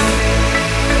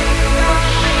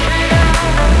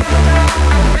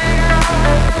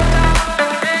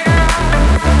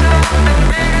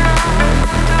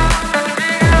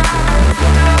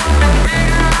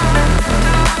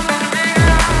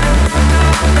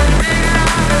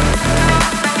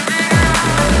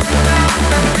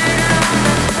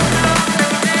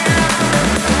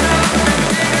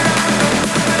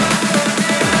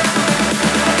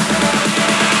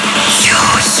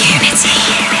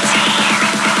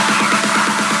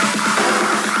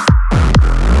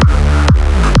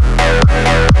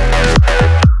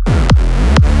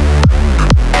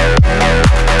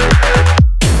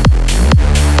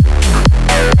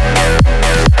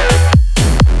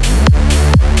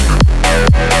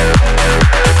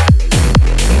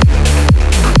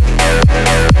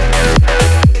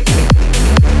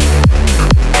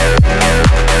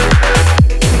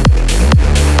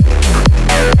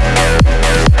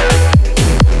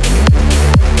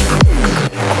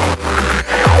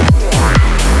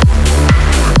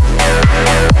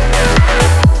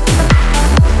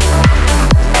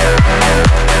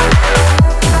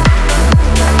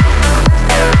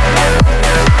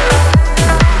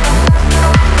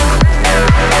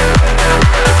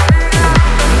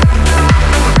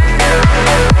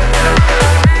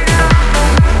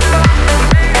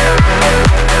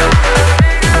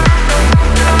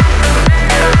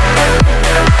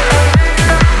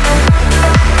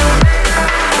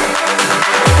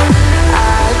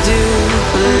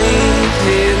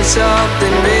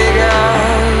 something bigger.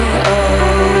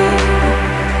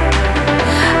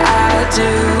 I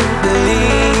do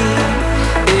believe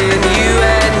in you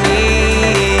and me.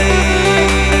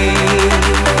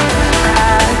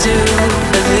 I do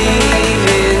believe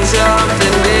in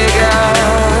something bigger.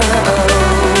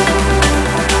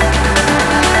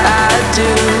 I do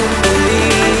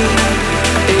believe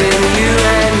in you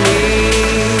and me.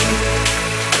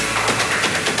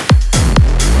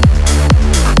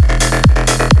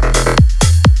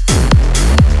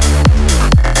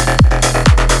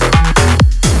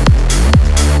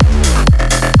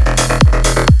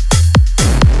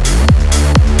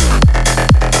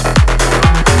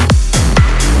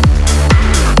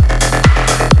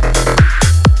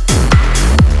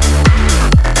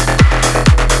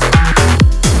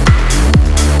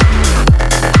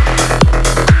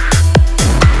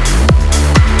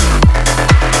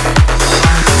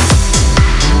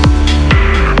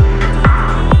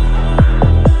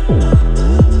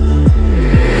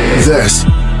 This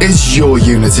is your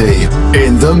Unity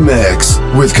in the mix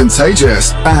with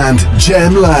Contagious and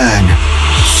Jem Lang.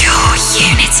 Your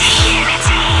Unity.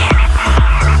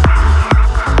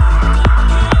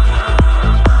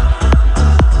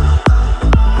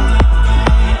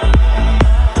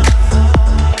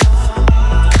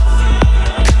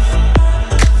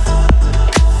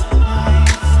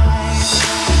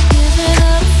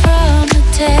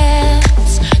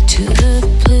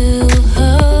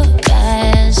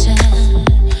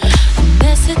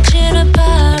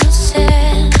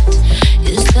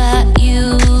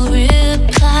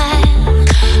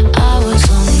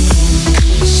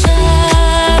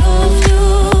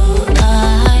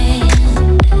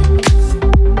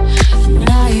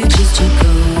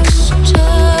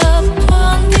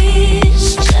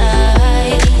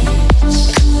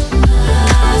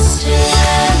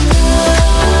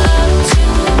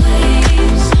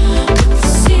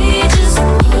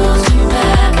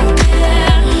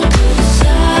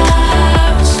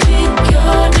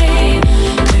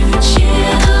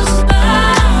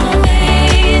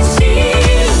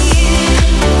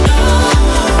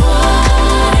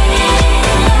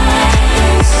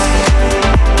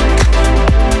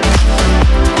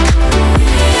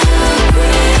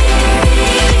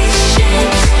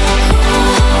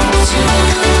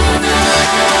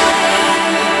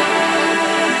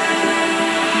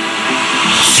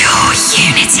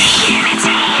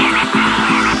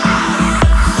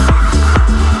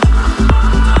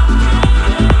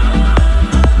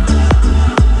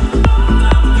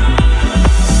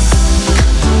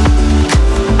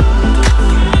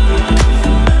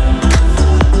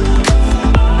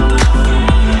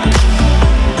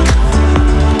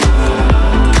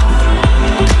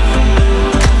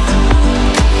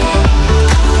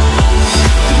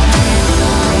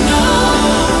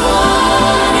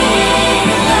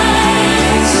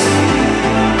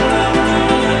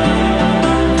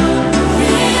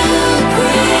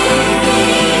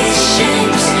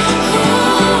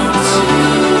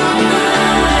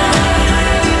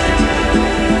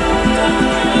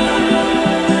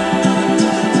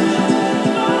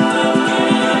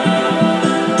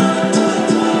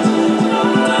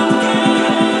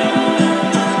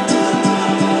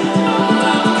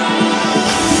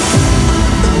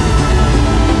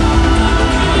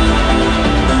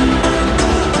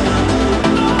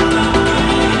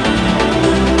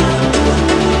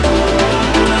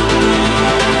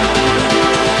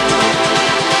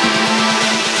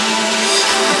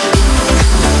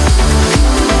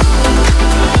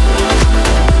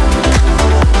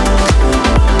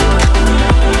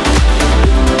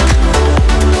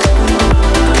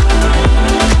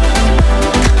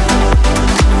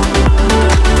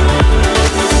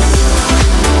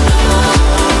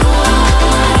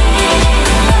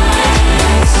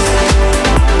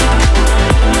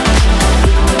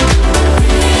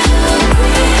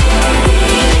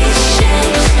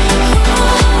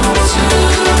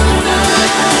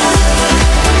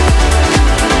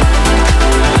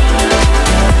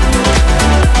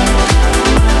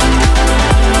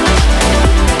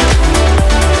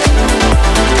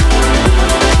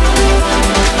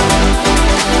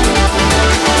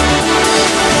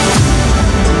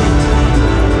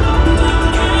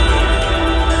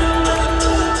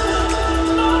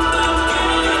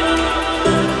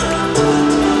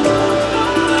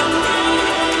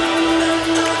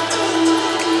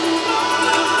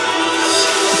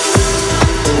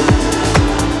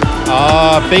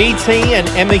 BT and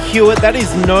Emma Hewitt. That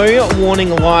is No Warning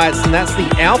Lights, and that's the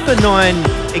Alpha 9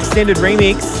 extended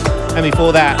remix. And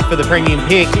before that, for the premium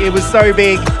pick, it was so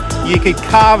big you could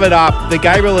carve it up. The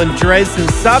Gabriel and Dresden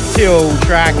Subtil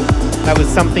track That was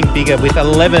Something Bigger with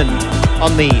Elevven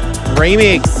on the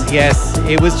remix. Yes,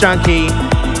 it was chunky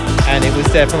and it was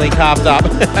definitely carved up.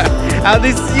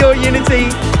 This is Your Unity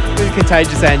with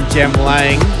Contagious and Jem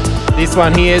Lang. This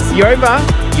one here is Yova,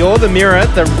 You're the Mirror,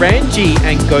 the Ranji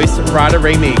and Ghost Rider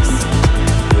remix.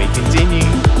 We continue.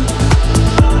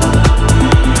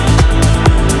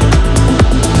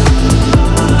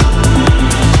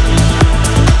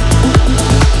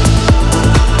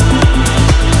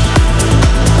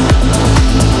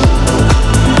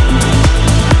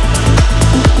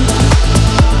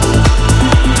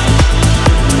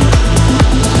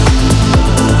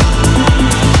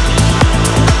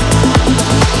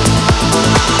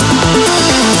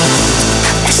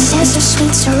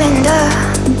 Surrender,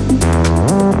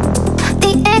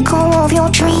 the echo of your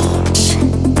dreams.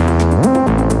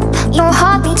 Your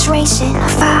heart beats racing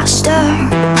faster,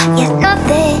 yet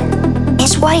nothing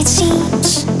is what it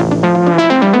seems.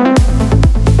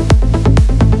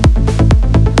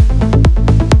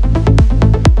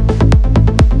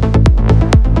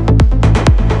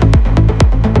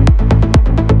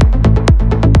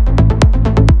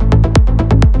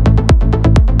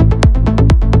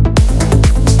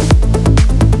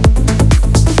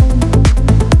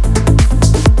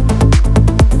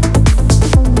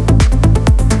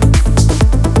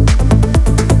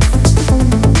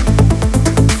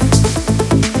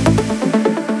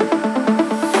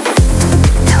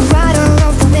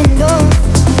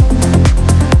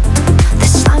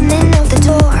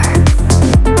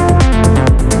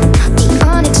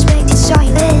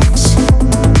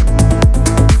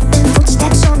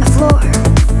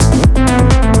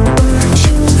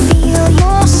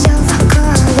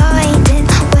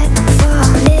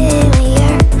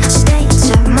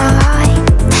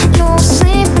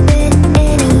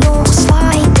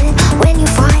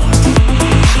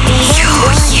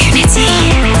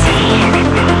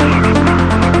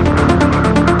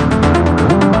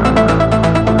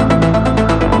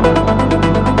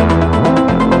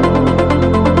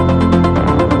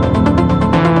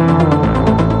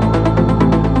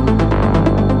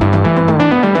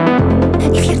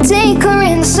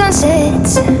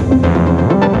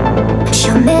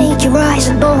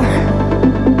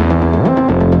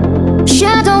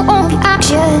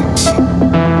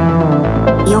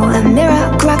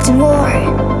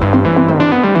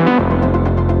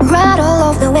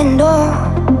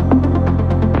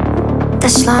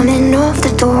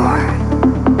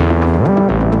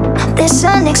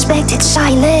 Unexpected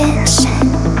silence,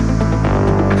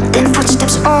 then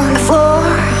footsteps on the floor.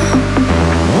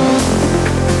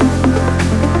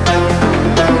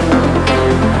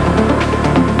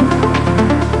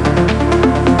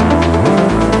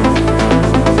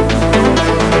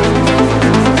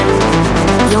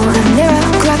 You're the mirror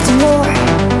cracked and more.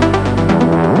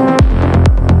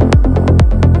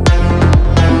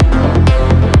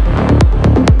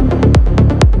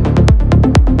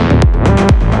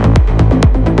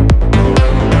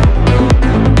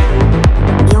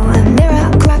 You're the mirror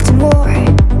cracked and more.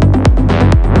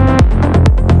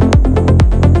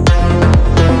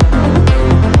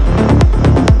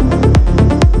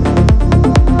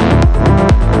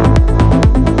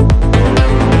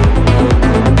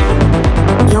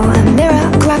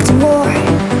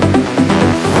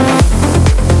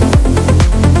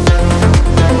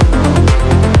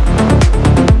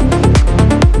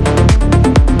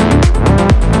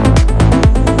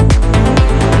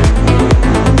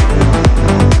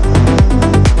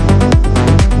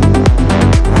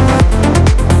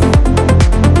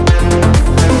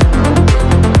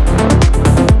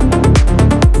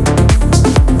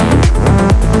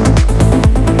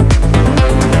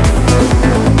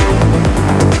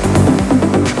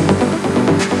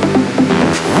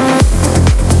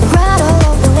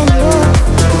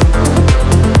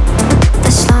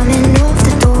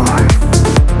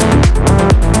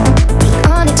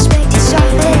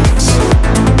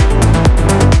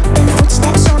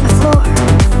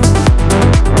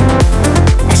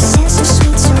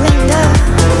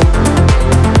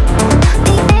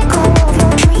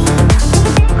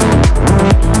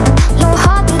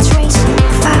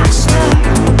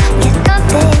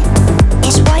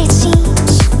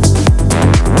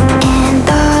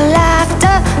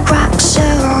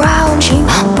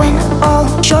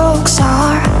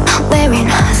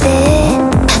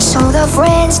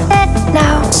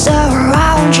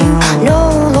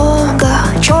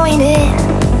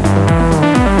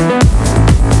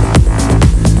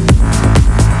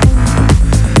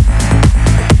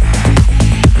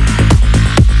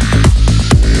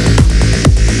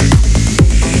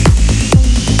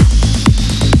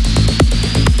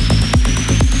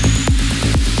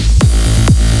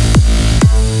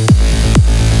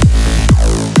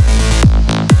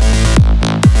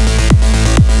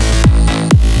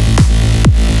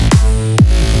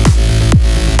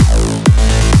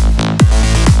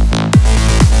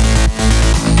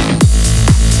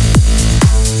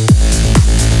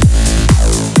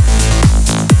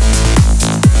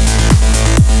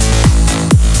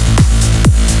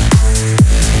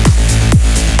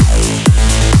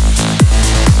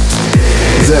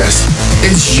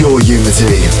 is Your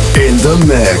Unity in the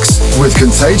mix with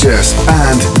Contagious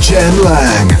and Jem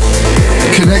Lang.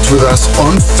 Connect with us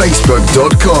on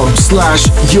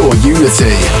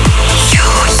facebook.com/YourUnity.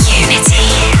 Your Unity.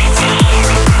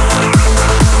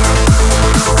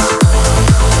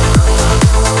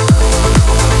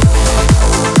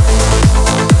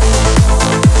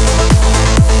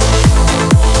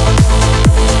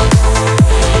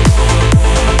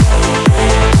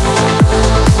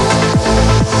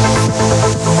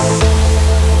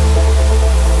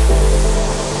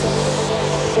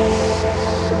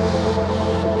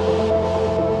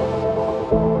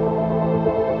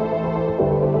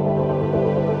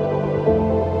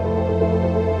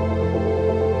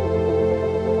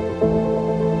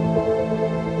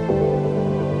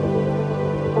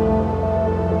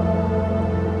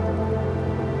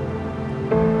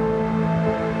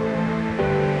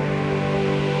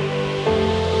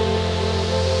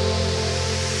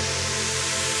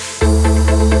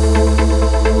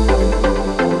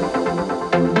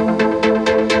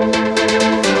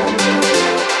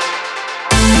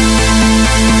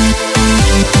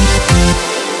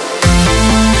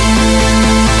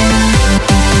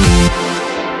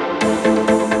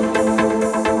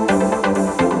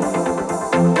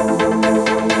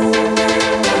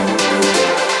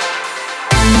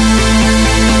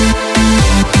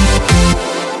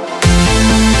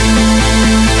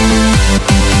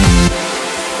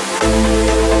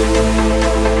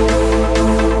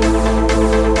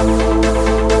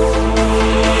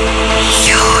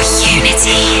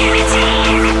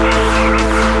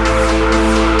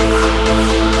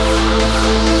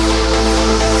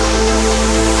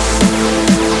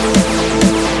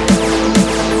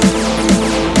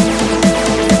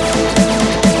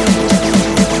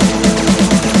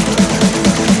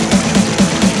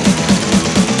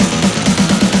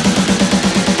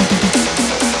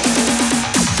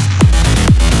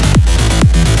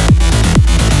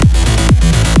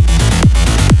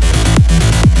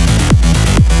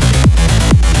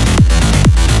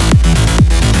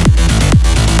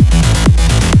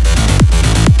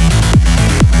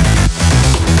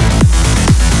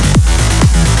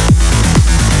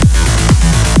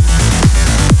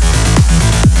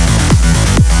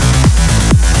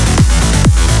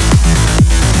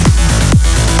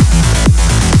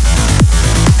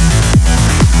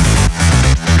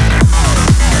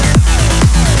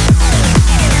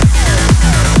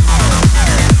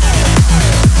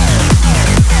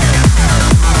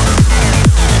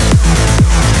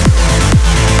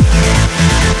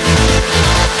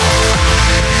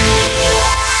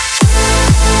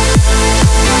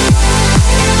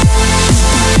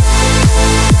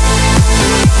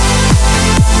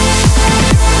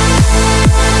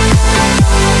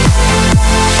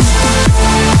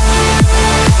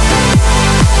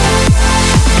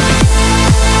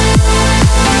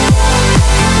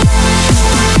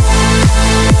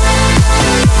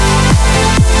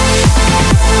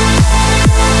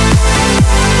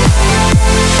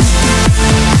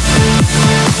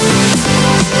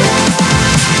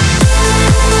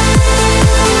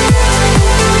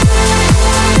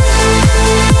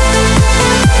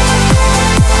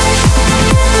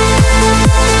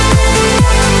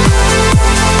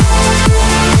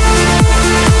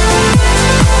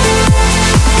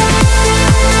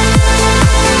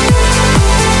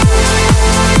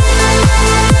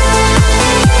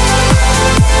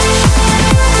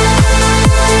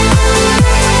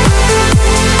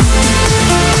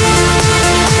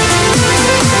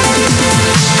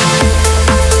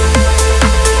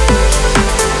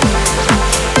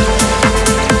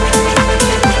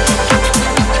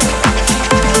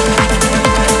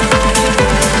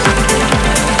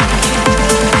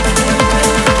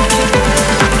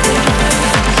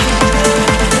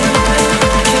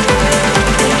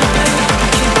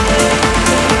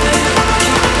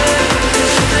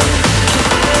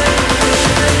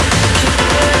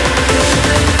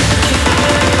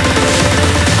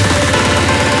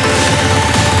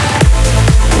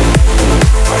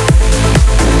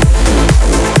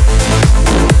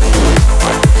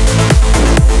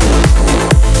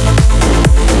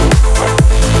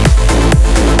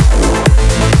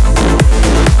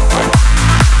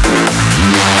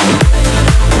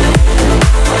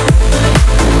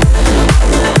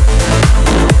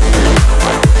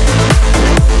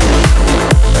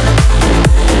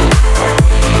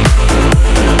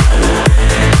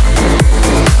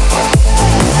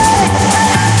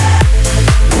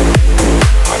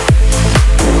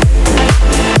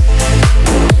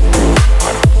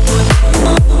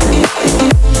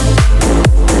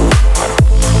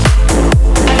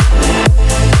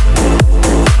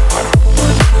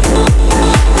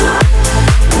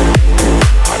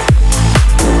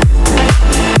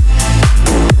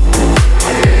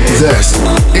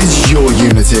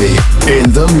 unity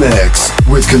in the mix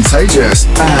with Contagious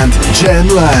and Jem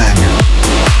Lang.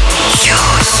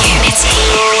 Your unity.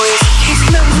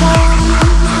 Keep me warm,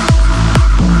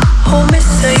 hold me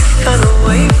safe and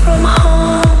away from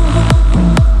home.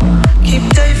 Keep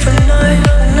day from night,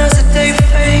 and as the day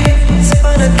fades,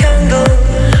 find a candle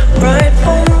bright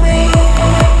for me.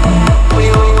 We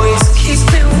always keep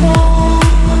me warm,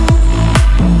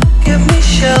 give me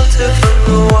shelter from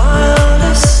the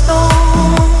wildest storm.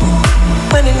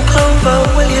 When in clover,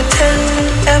 will you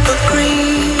tend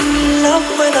evergreen love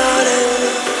without end?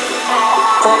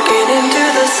 Walking into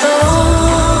the sun.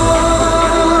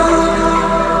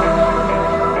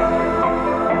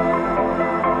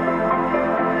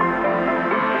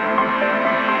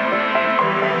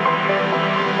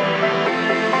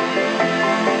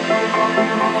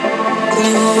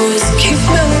 Always keep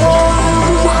me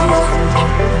warm,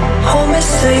 hold me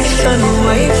safe and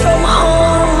away from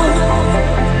home.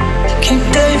 Keep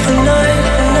day from night,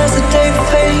 and as the day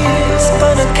fades,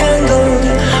 burn a candle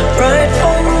bright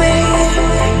for me.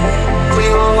 We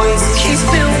always keep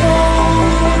me warm,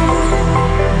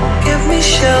 give me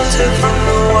shelter from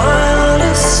the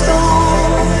wildest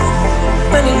storm.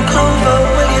 When in clover,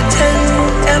 will you tend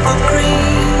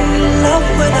evergreen love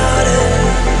without end?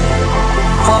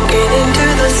 Walking into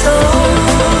the sun.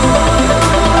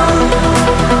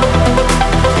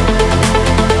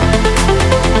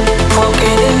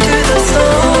 Walking into the sun.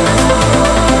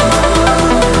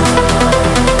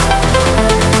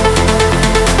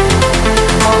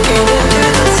 Walking into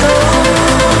the sun.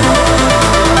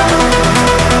 Walking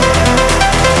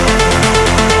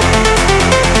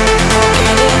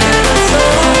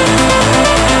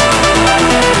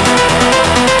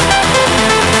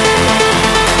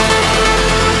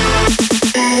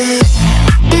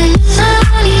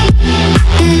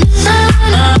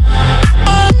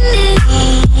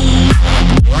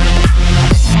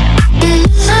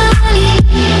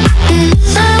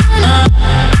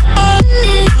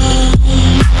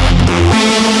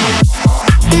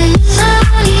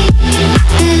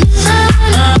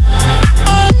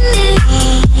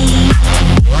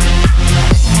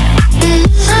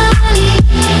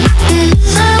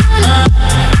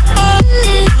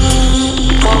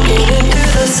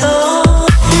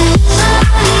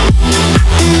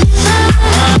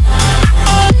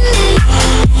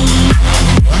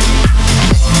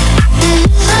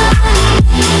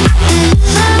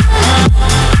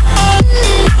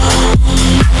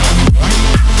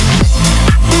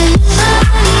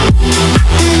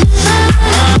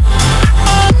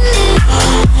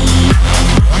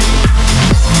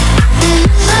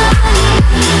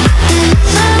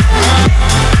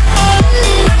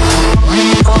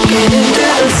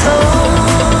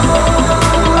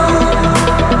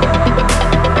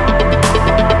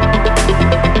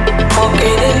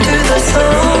into the sun.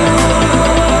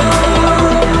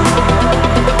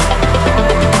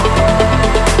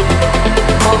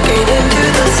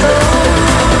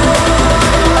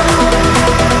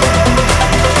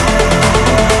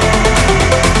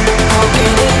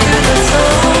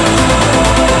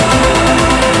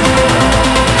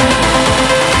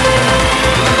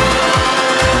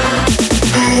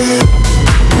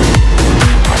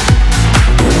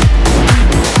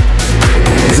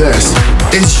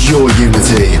 Your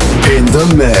unity in the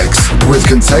mix with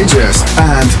Contagious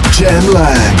and Jem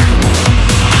Lang.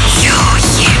 Your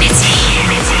unity.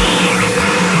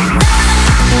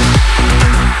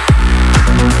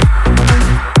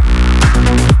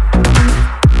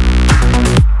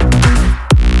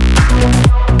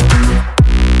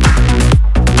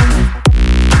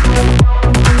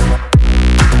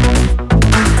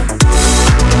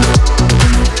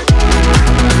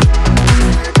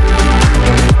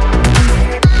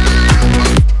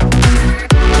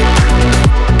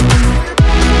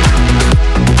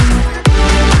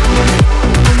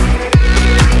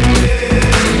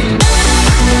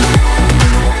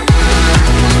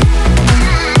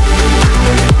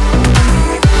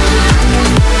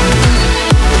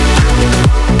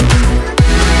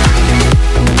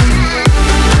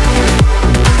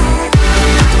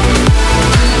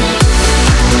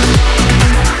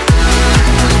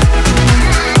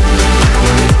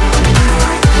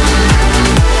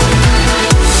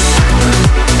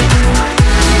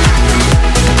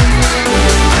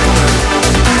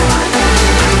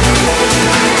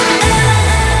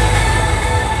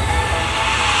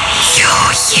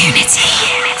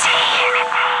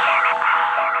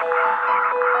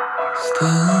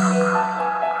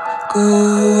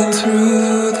 Going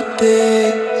through the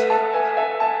days,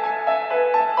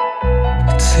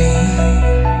 it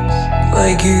seems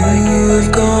like you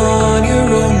have gone your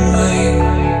own way.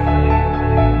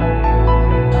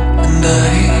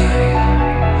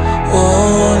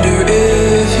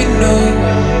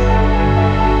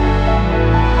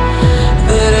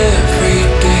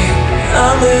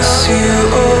 miss you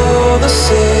all the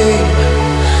same,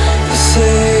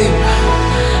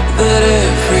 that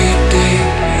every day.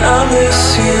 I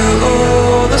miss you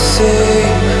all the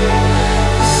same,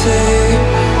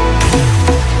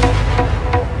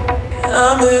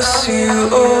 I miss you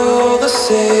all the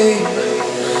same,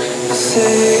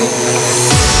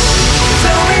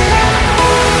 Tell me,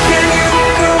 can you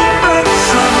come back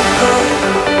sometime?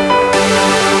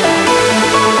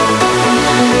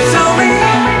 Tell me,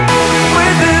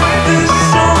 where did this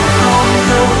song come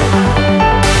from?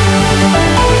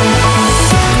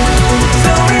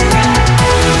 Tell me,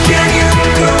 can you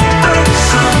come back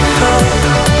sometime?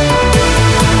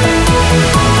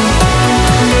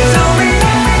 Tell me,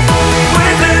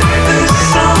 where did this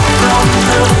song come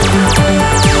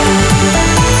from?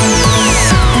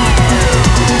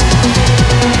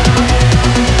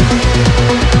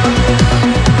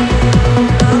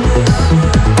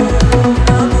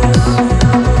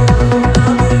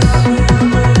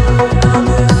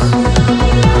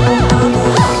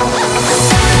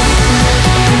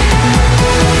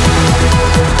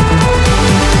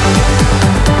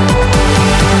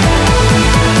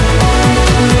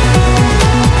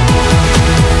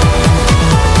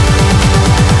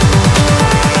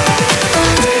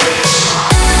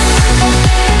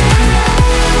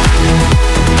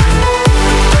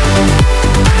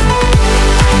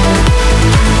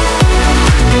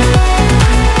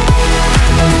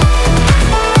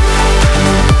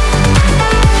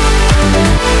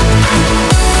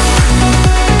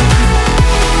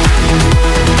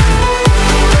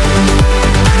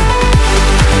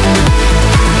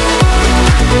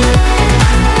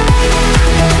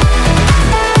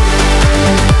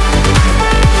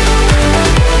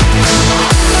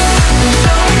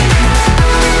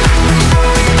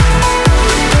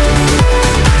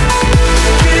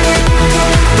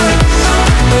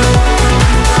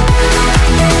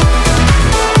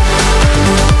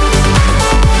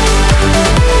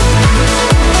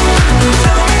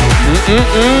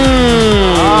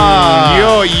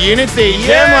 Your Unity,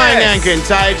 Jem Lang and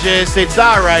Contagious. It's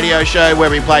our radio show where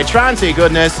we play trancey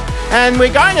goodness. And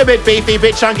we're going a bit beefy,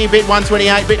 bit chunky, bit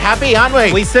 128, bit happy, aren't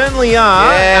we? We certainly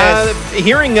are. Yes.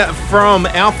 Hearing from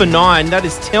Alpha 9, that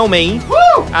is Tell Me.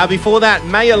 Woo! Before that,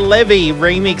 LEVV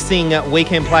remixing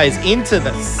Weekend Players Into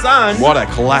the Sun. What a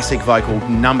classic vocal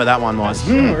number that one was.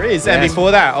 Sure is. And Yes.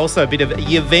 before that, also a bit of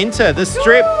Juventa, The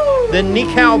Strip, the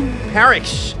Nikhil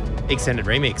Parish extended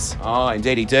remix. Oh,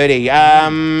 indeedy dirty.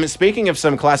 Speaking of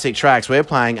some classic tracks, we're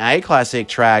playing a classic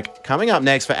track coming up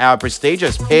next for our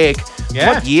prestigious pick.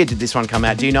 Yeah. What year did this one come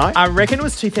out? Do you know? I reckon it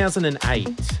was 2008.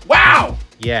 Wow!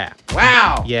 Yeah.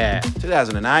 Wow! Yeah.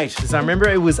 2008. Because I remember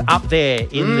it was up there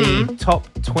in the top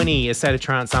 20 A State of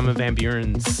Trance Summer Van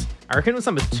Buren's. I reckon it was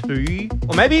number 2.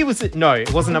 Or maybe it was... No,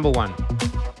 it wasn't number 1.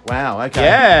 Wow, okay.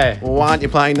 Yeah. Well, why aren't you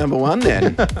playing number 1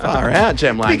 then? Far out,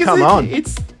 Jem Lang. Because Come on.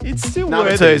 It's still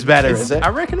Number worthy. 2's better, is it? I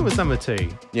reckon it was number 2.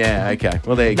 Yeah, okay.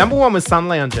 Well, there you Number 1 was Sun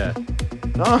Lounger. go.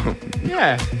 Oh.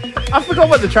 Yeah. I forgot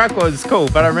what the track was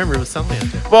called, but I remember it was Sun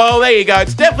Lounger. Well, there you go.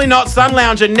 It's definitely not Sun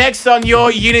Lounger. Next on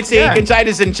your Unity, Yeah.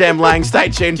 Contagious and Jem Lang. Stay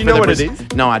tuned. Do you know for the what it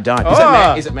is? No, I don't.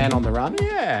 Oh. Is it Man on the Run?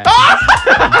 Yeah.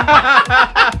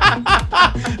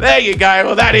 There you go.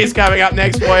 Well, that is coming up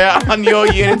next for you on your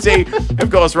Unity. Of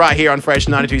course, right here on Fresh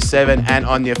 92.7 and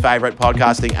on your favourite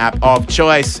podcasting app of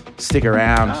choice. Stick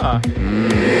around. Oh.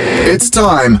 It's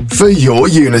time for your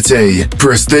Unity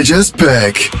prestigious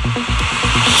pick.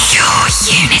 Your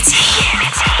Unity.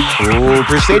 Ooh,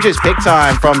 prestigious pick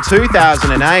time from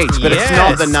 2008, but it's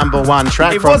not Yes. the number 1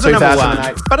 track It from wasn't number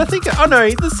 2008. 1. But I think, oh no,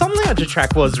 the Sun Lounger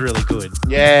track was really good.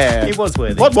 Yeah. It was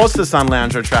worthy. What was the Sun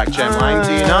Lounger track, Jem Lang?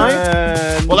 Do you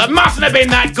know? Um, Well, it mustn't have been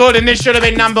that good, and this should have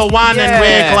been number 1, and Yeah.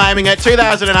 we're claiming it.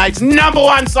 2008's number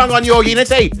 1 song on your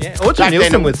Unity. yeah, Audrey Back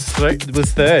Nielsen then-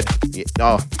 was third. Yeah,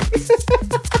 oh.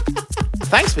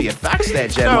 Thanks for your facts there,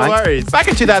 Jem No Lang. worries. Back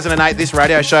in 2008, this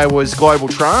radio show was Global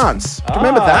Trance. Do you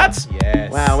remember that?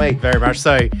 Yes. Wowee. Very much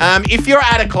so. If you're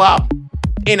at a club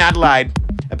in Adelaide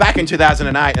back in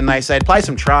 2008 and they said, play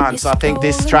some trance, I think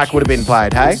this track would have been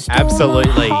played, hey?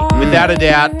 Absolutely. Without a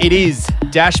doubt, it is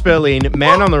Dash Berlin,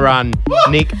 Man on the Run,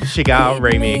 Nick Chagall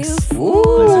remix.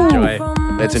 Let's enjoy it.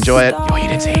 Let's enjoy it. Your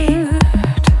Unity.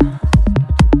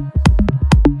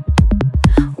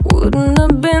 Wouldn't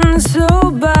have been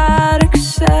so bad,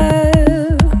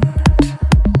 except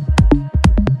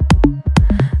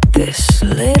this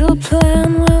little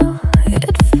plan, well,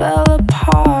 it fell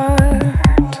apart.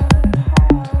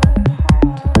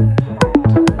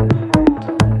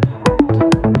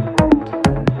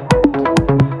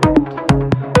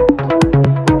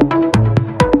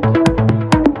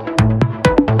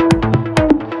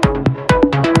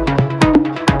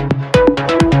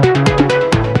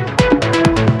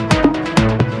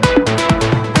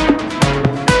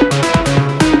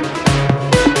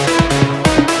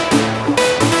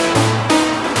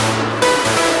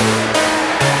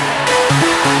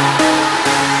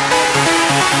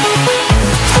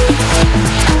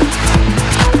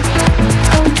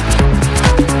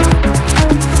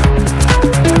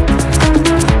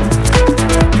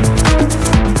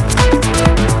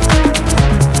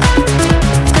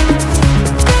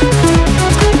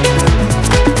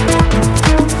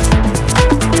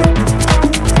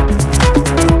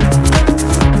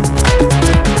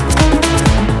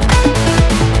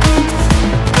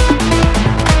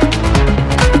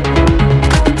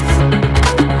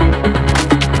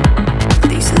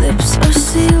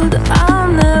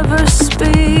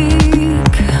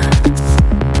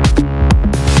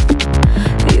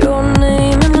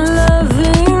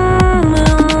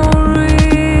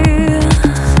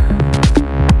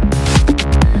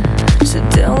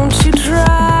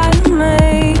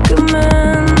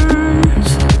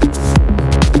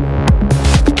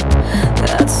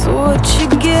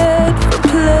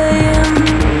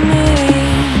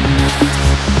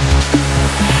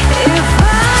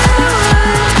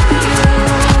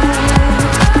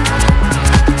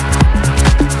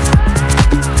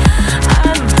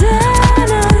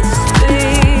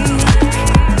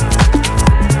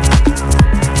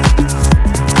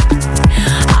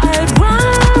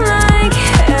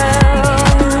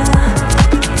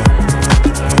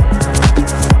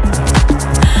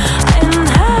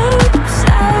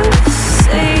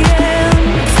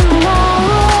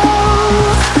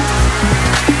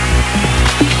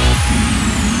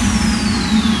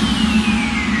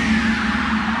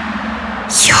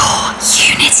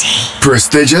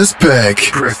 Prestigious pick.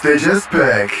 Prestigious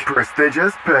pick.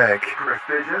 Prestigious pick. Prestigious pick.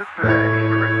 Prestigious pick.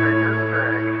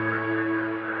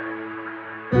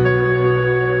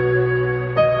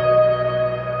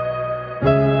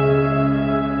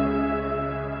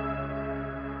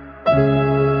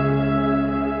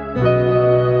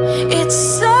 It's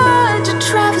such a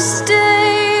travesty,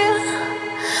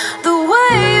 the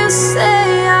way you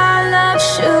say our love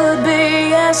should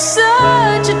be. It's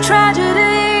such a tragedy.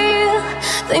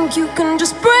 Think you can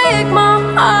just break my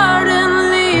heart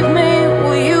and leave me?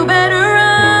 Well, you better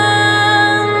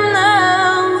run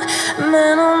now,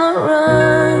 man on the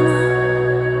run,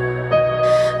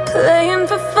 playing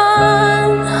for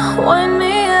fun. Wind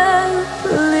me up,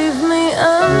 leave me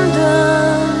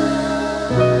undone.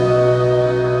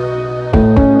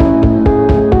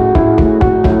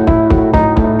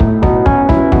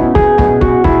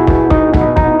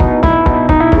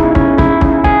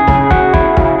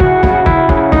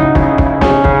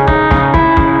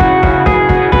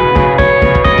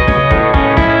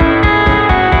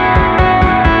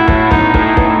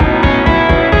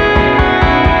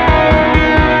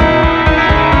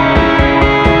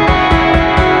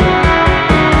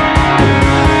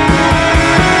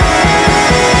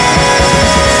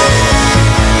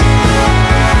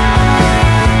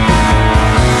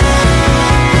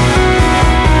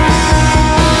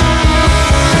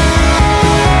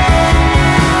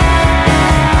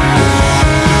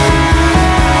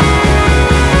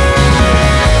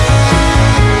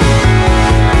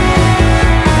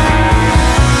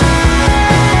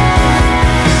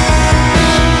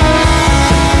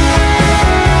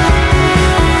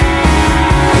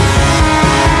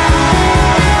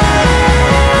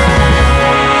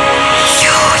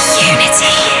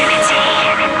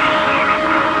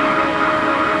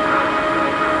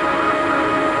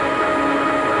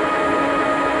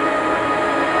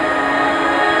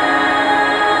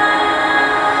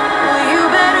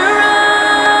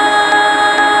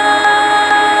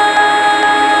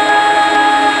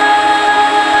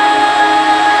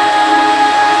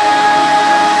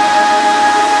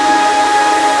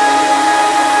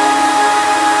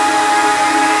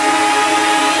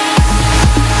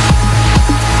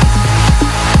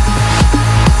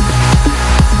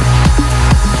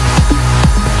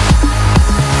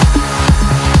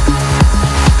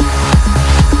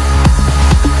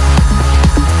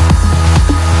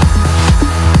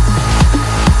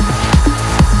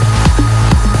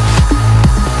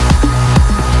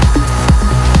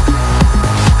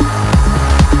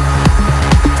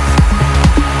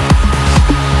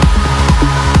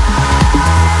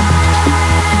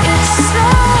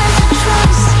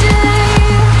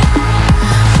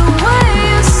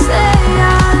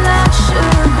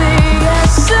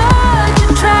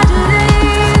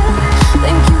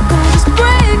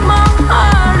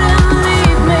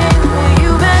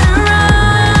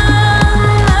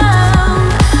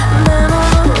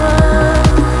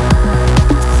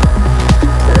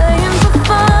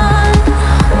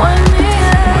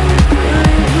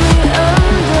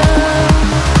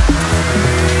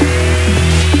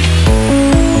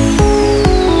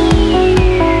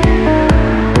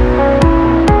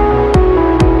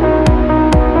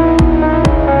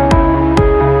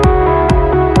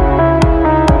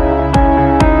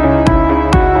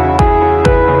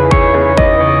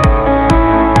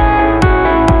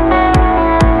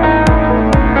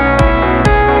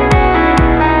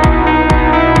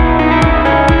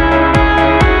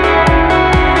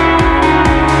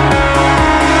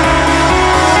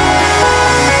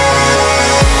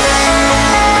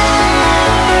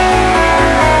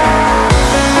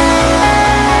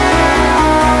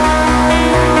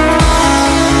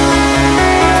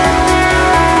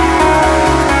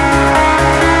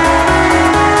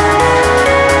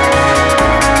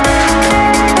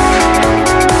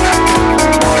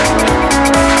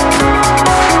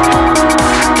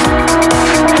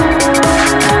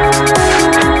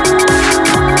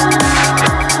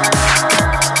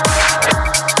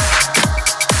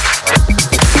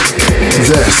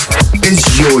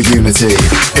 Unity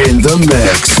in the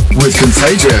mix with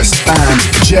Contagious and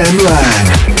Jem Lang.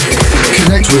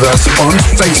 Connect with us on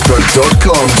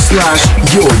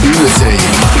facebook.com/yourunity. Your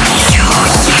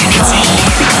Unity.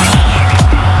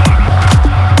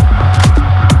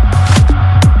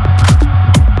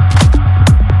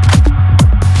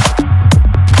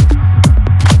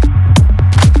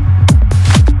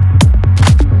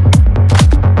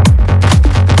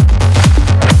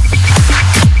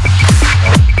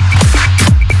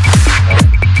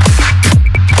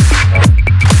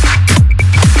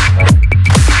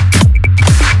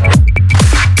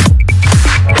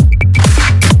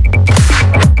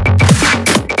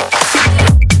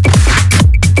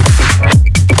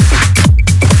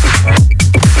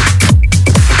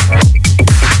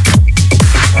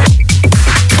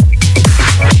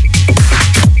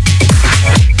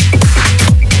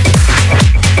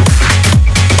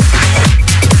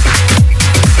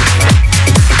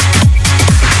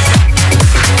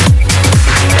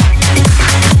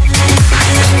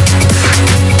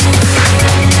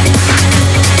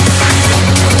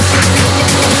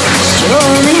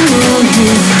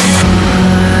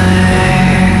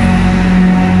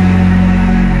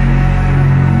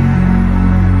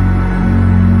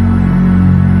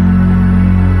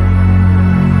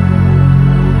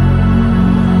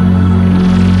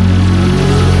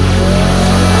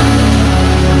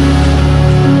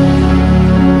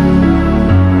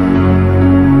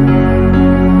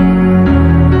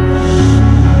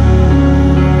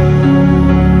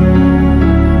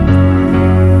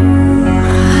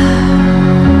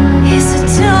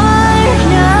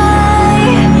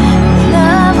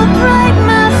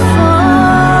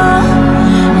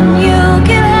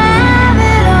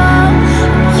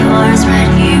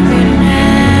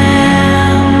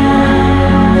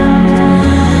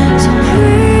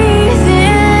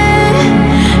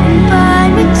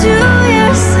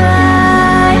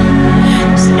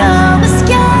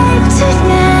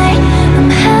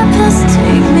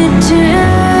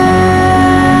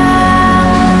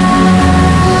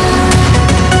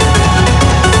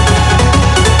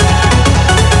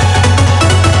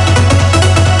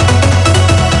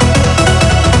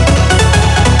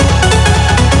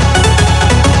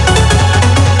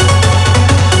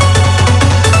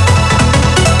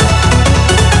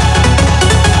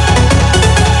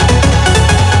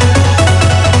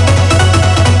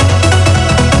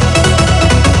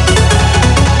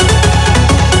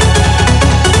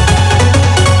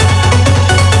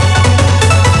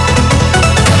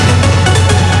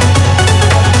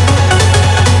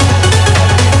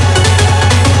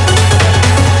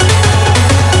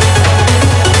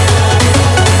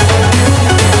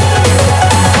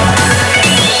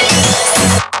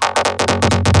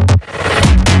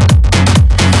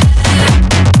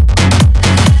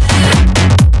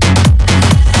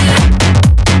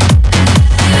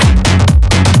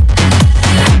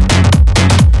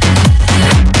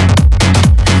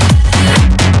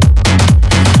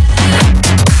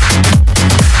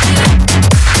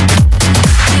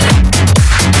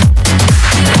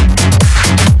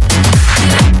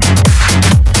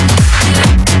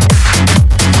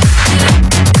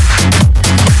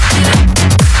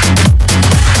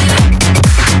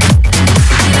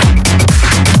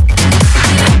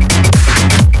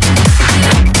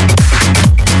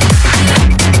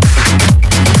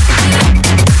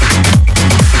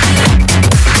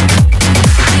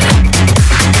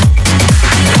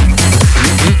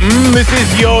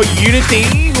 Your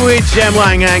Unity with Jem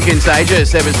Lang and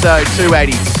Contagious, episode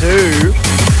 282.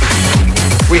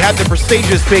 We had the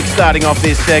prestigious pick starting off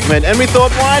this segment, and we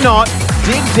thought, why not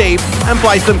dig deep and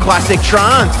play some classic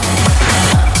trance?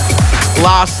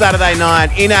 Last Saturday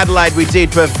night in Adelaide, we did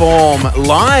perform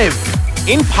live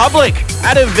in public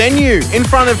at a venue in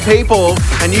front of people,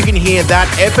 and you can hear that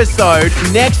episode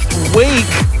next week.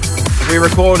 We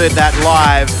recorded that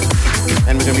live,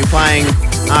 and we're going to be playing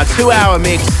our 2-hour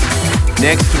mix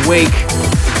next week.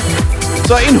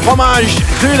 So in homage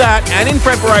to that and in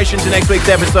preparation to next week's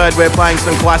episode, we're playing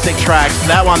some classic tracks.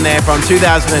 That one there from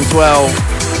 2012,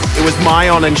 it was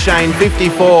Maor and Shane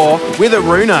 54 with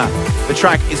Aruna. The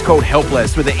track is called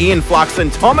Helpless with the Ian Flux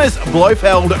and Thomas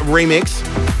Blofeld remix.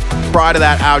 Prior to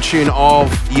that, our tune of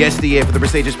yesteryear for the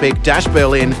prestigious pick, Dash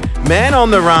Berlin, Man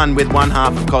on the Run with one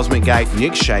half of Cosmic Gate,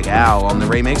 Nick Chagall on the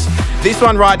remix. This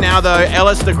one right now though,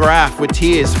 Alastor with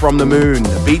Tears from the Moon,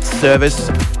 Beat Service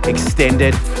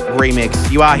Extended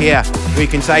remix. You are here with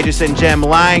Contagious and Jem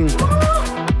Lang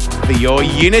for your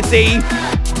Unity.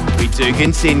 We do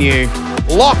continue.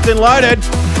 Locked and loaded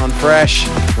on Fresh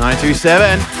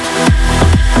 927.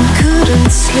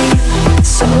 Couldn't sleep,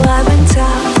 so I went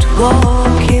out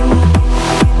walking,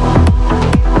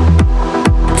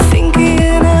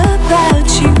 thinking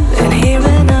about you and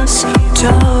hearing us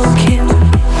talking,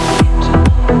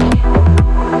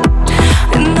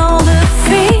 and all the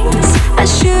things I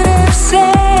should have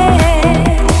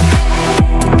said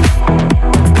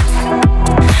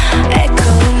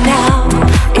echo now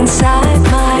inside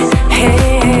my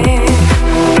head.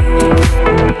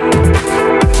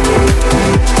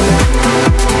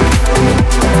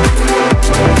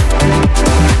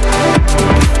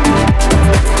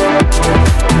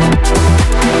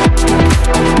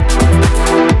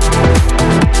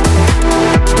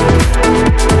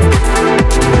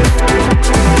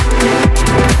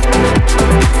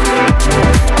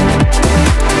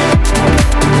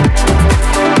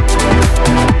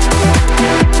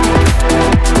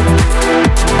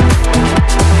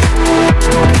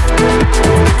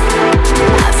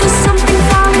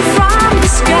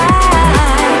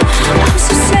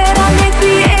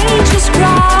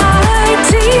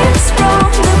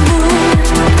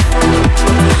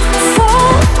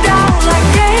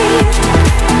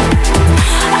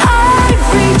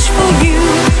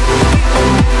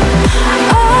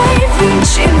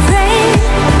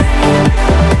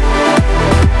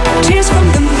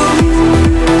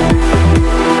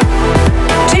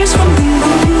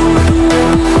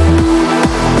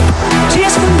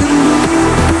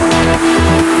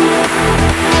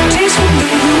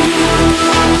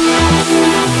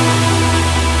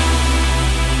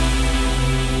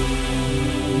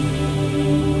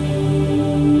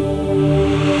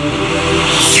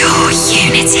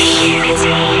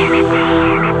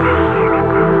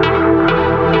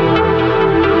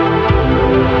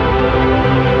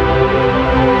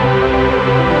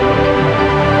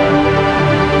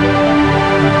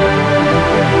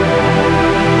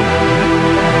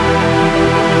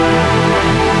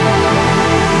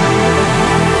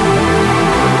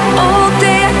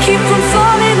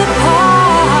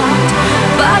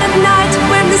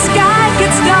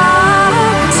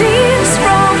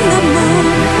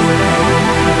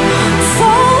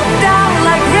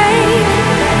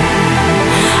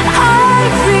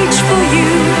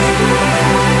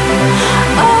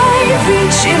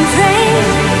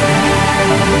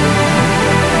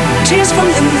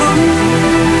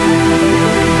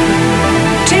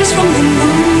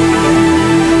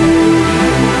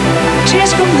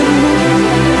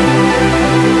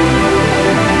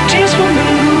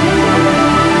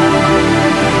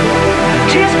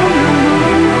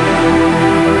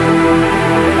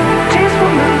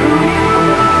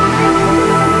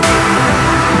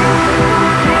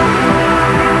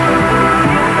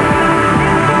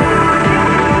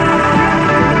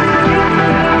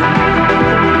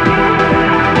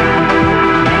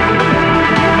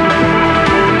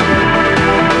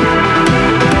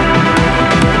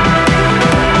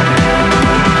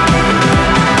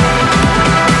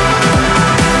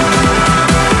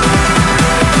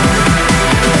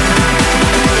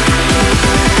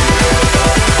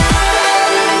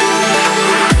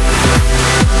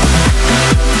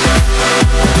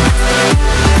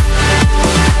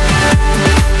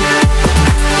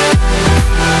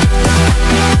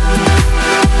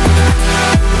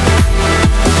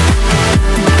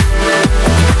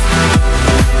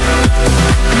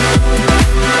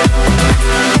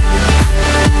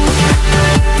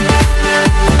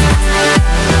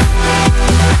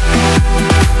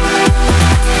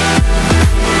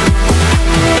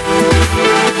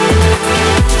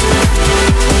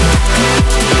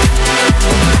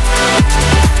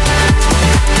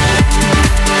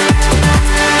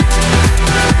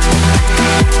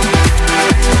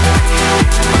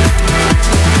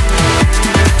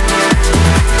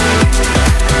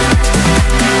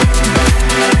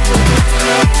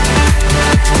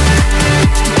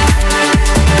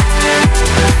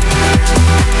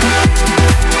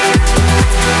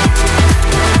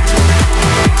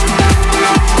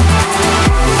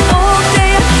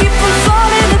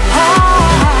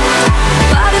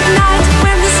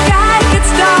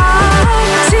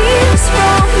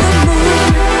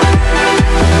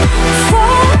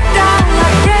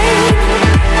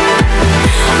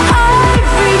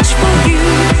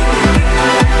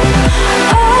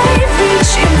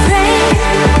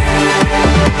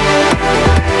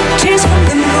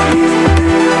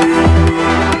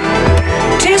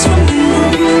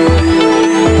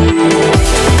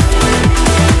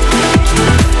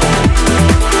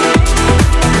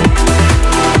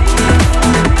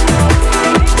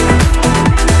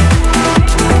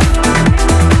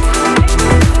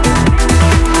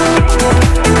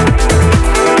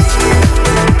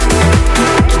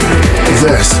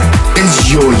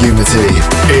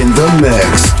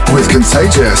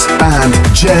 Contagious and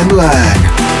Jem Lang.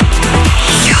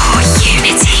 Your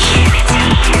unity.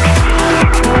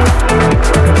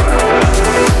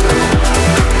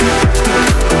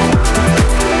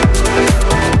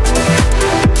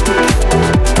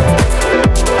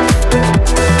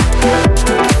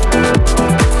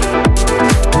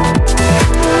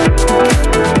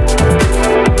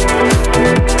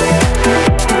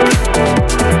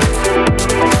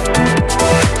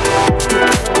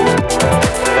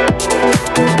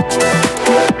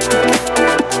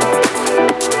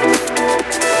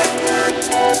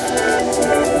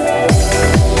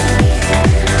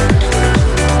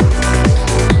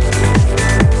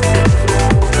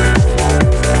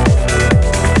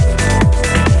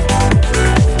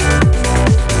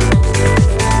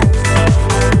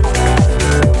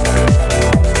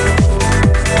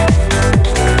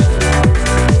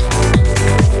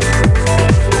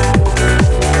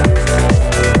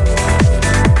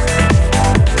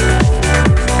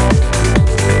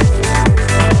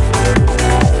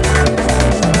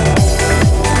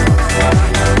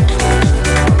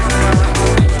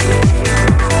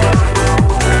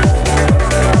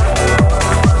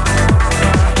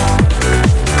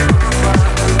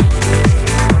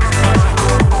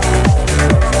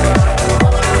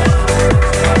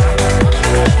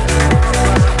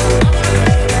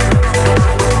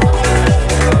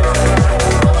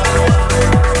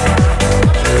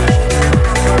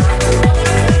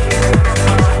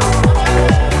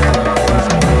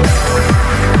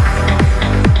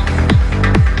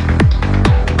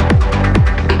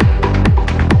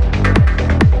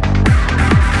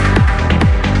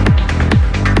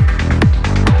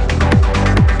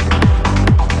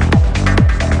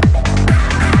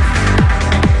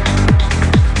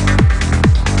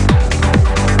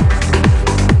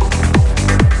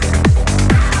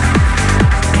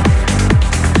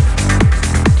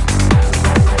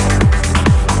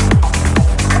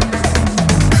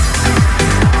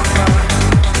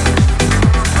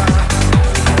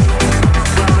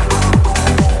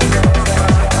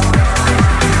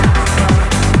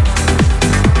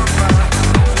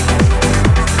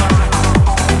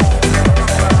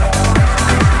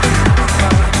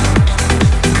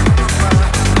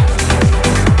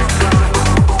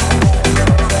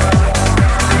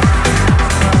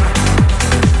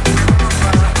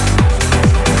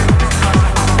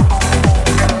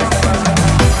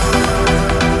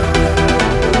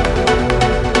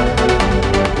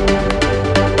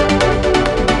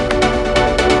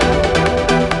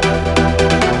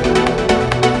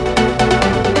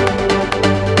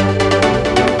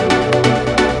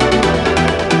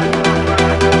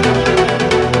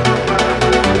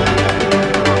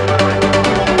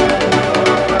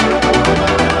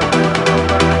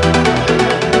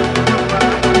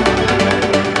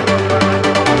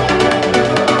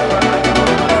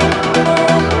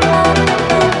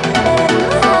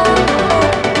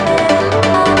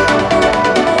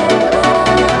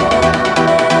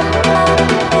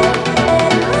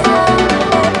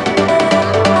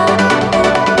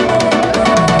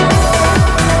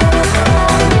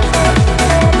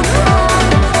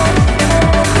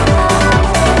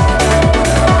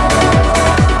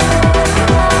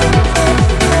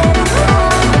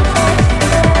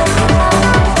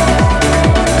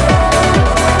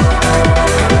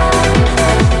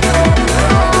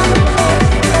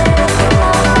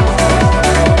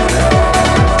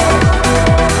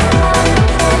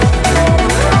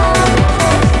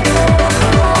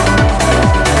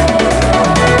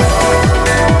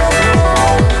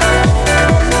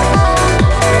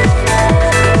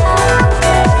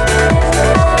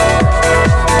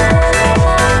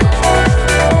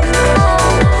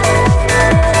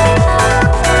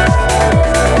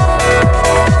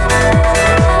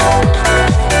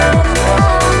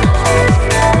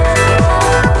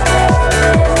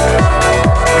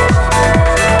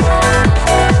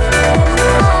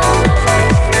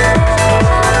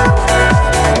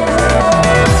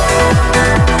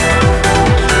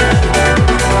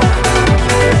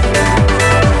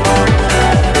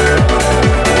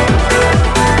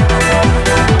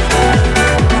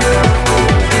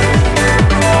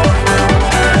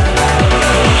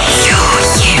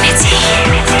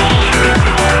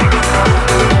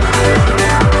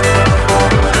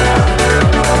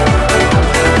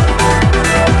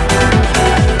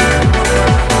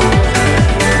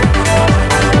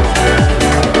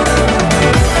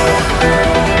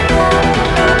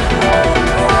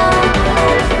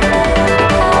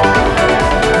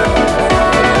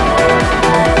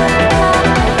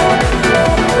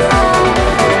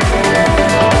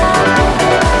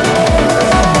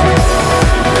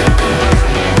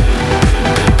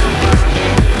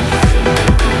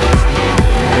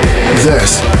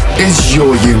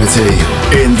 Unity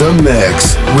in the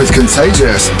mix with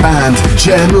Contagious and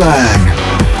Jem Lang.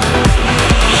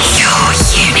 Your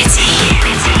Unity.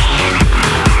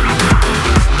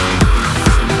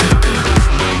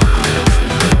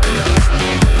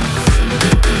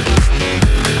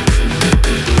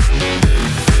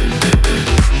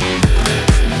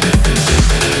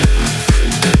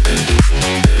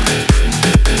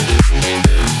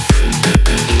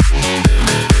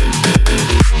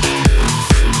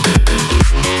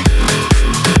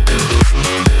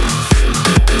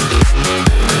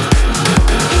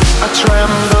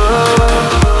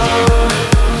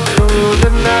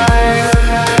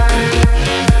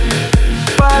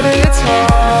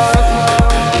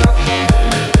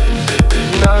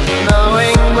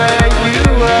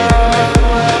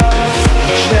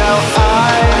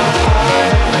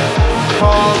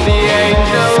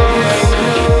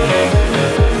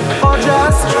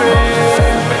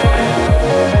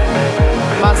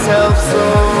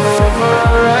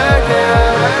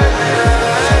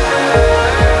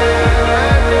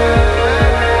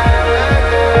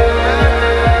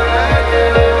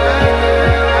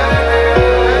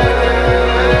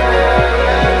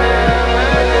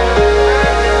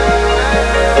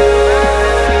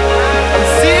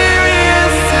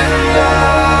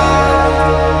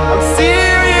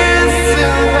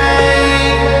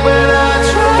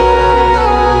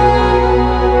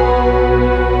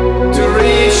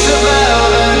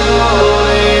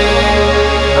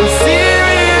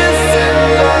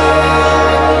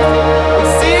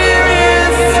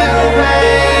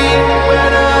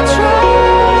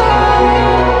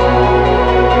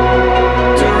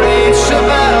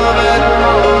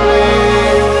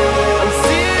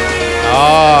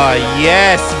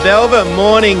 Velvet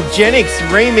Morning, Genix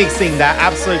remixing that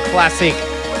absolute classic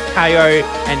KO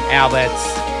and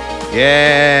Outlets.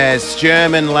 Yes,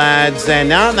 German lads,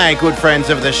 and aren't they good friends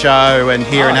of the show? And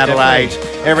here in Adelaide,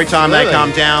 definitely. every time they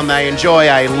come down, they enjoy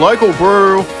a local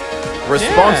brew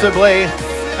responsibly.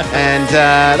 And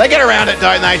they get around it,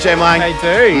 don't they, Jem Lang? They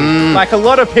do. Like a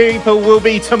lot of people will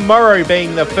be tomorrow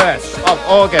being the 1st of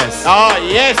August. Oh,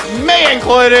 yes, me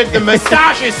included. The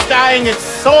moustache is staying. It's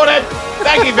sorted.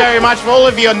 Thank you very much for all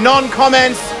of your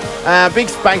non-comments. Big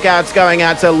spank outs going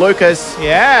out to Lucas.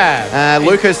 Yeah.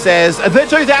 Lucas says, the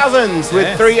 2000s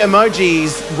with 3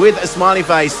 emojis with a smiley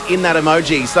face in that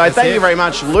emoji. So thank you very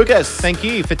much, Lucas. Thank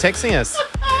you for texting us.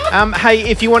 Hey,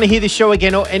 if you want to hear this show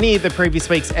again or any of the previous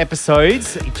week's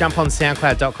episodes, jump on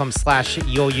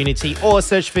soundcloud.com/YourUnity or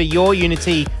search for Your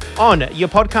Unity on your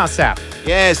podcast app.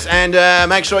 Yes, and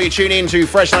make sure you tune in to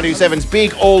Fresh 927's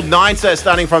Big All Nighter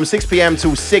starting from 6 p.m.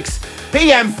 till 6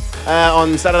 p.m.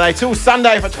 On Saturday till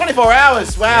Sunday for 24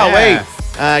 hours. Wow,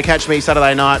 catch me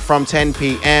Saturday night from 10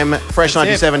 p.m.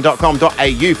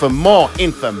 fresh97.com.au for more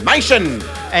information.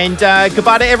 And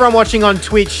goodbye to everyone watching on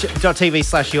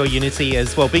twitch.tv/YourUnity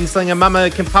as well. Bing Slinger, Mama,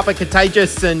 Papa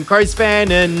Contagious, and Crows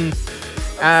Fan, and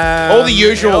all the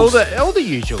usuals. All the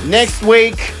usuals. Next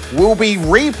week, we'll be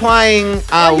replaying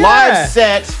a live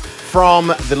set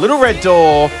from the Little Red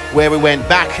Door where we went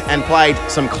back and played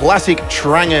some classic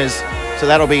trangers. So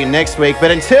that'll be next week.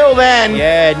 But until then...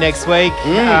 Yeah, next week.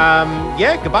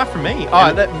 Goodbye from me.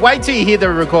 Wait till you hear the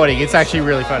recording. It's actually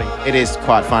really funny. It is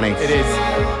quite funny. It is.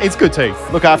 It's good too.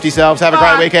 Look after yourselves. Have a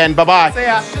great weekend. Bye-bye. See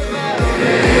ya.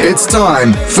 It's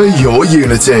time for Your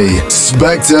Unity.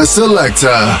 Spectre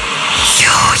Selector.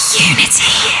 Your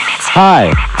Unity.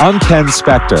 Hi, I'm Ken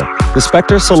Spector. The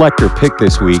Spectre Selector pick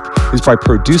this week is by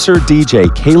producer DJ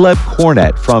Caleb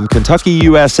Cornett from Kentucky,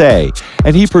 USA,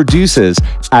 and he produces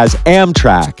as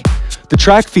Amtrak. The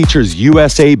track features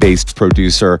USA-based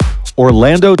producer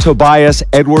Orlando Tobias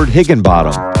Edward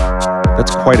Higginbottom.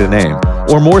 That's quite a name.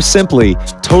 Or more simply,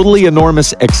 Totally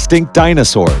Enormous Extinct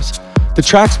Dinosaurs. The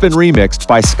track's been remixed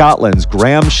by Scotland's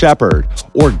Graham Shepherd,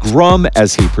 or Grum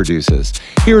as he produces.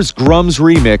 Here's Grum's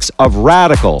remix of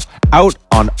Radical, out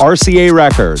on RCA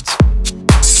Records.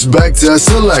 Spectre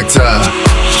Selector.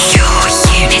 Your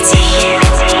Unity.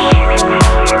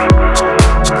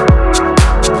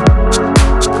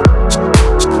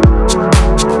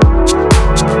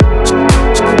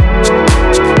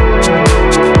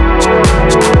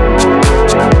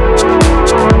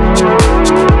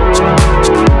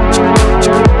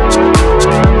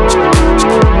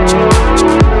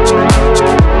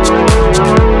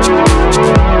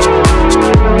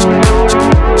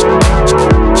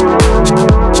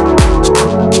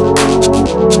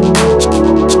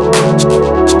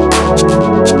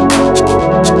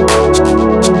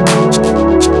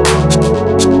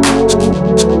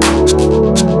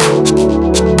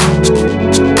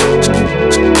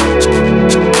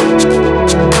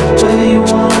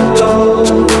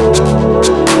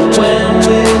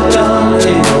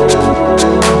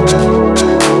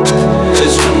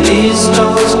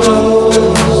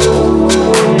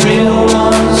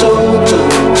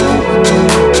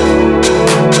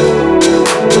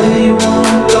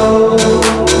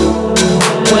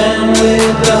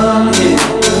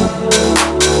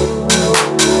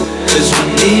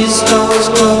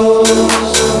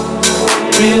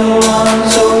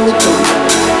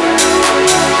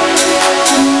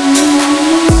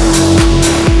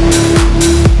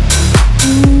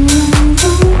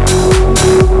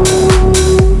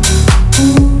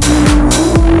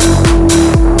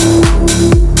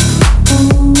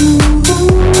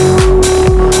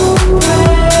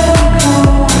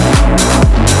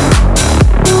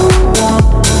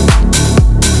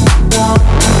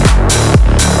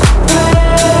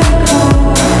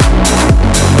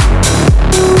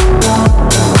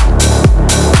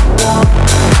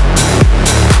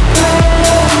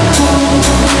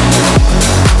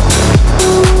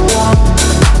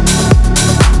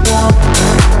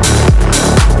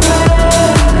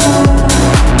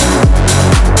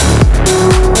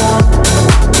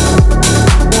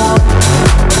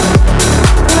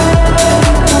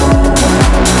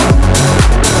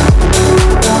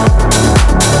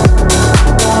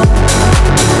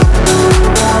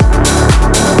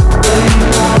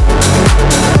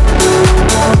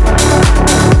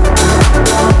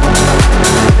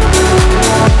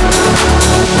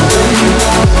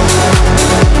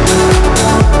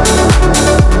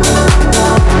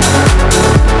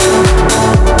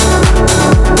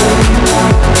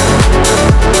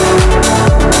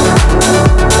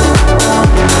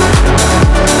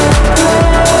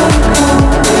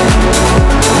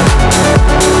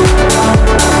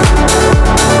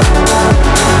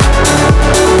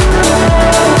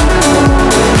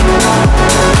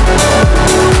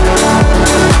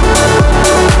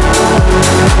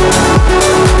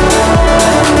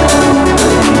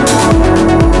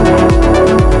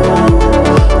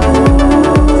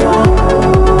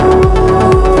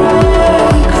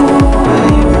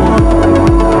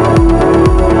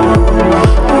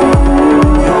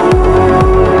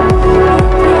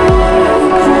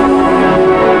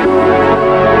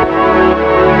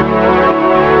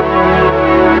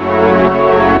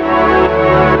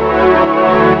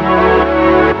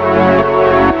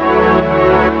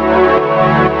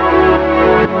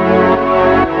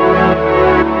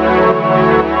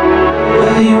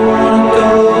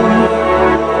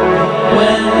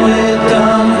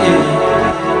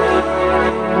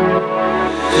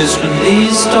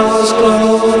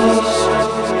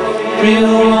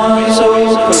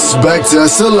 Spectre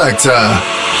Selector.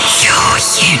 Your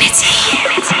unity.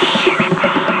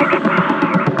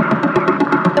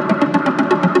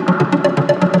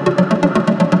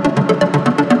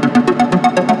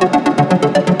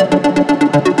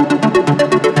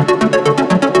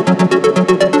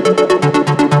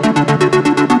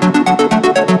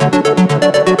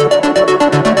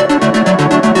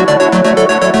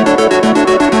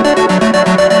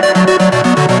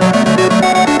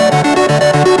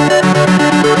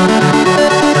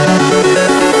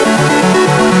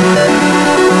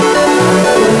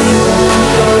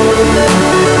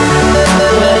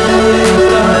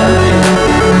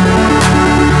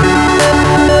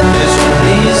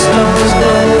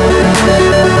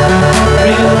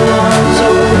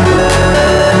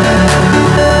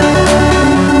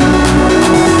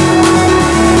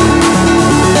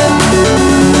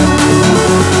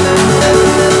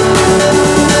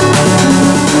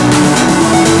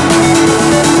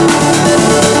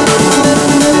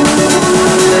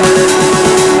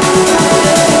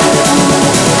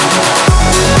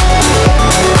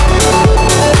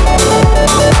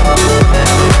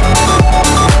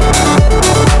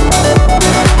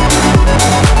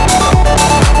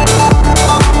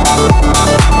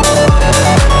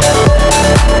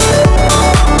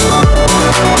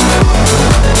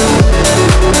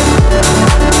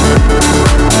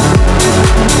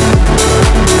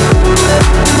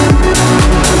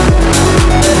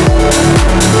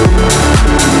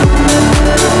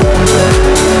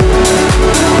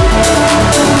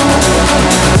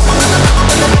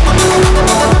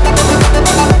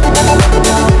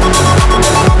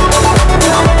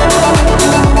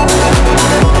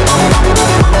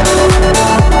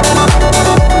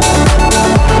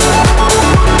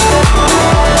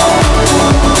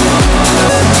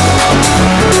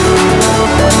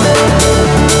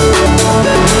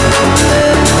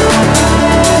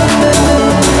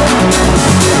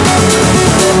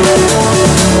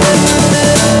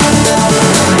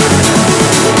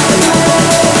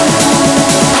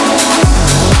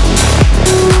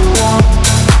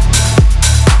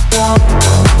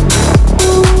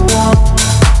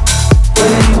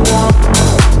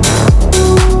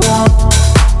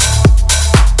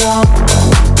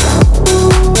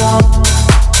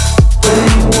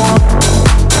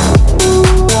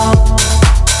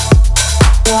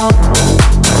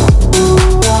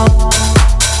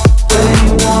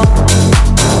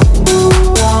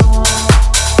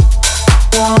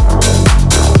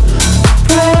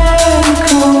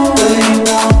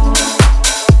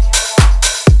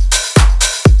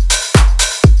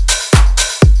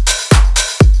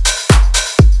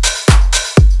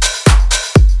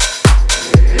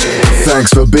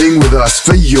 Thanks for being with us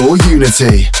for Your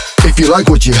Unity. If you like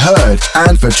what you heard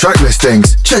and for track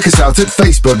listings, check us out at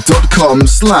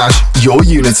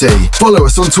facebook.com/YourUnity. Follow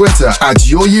us on Twitter at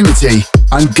YourUnity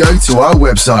and go to our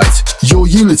website,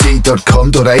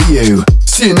 yourunity.com.au.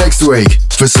 See you next week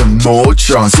for some more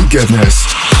trancey goodness.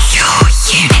 Your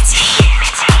Unity.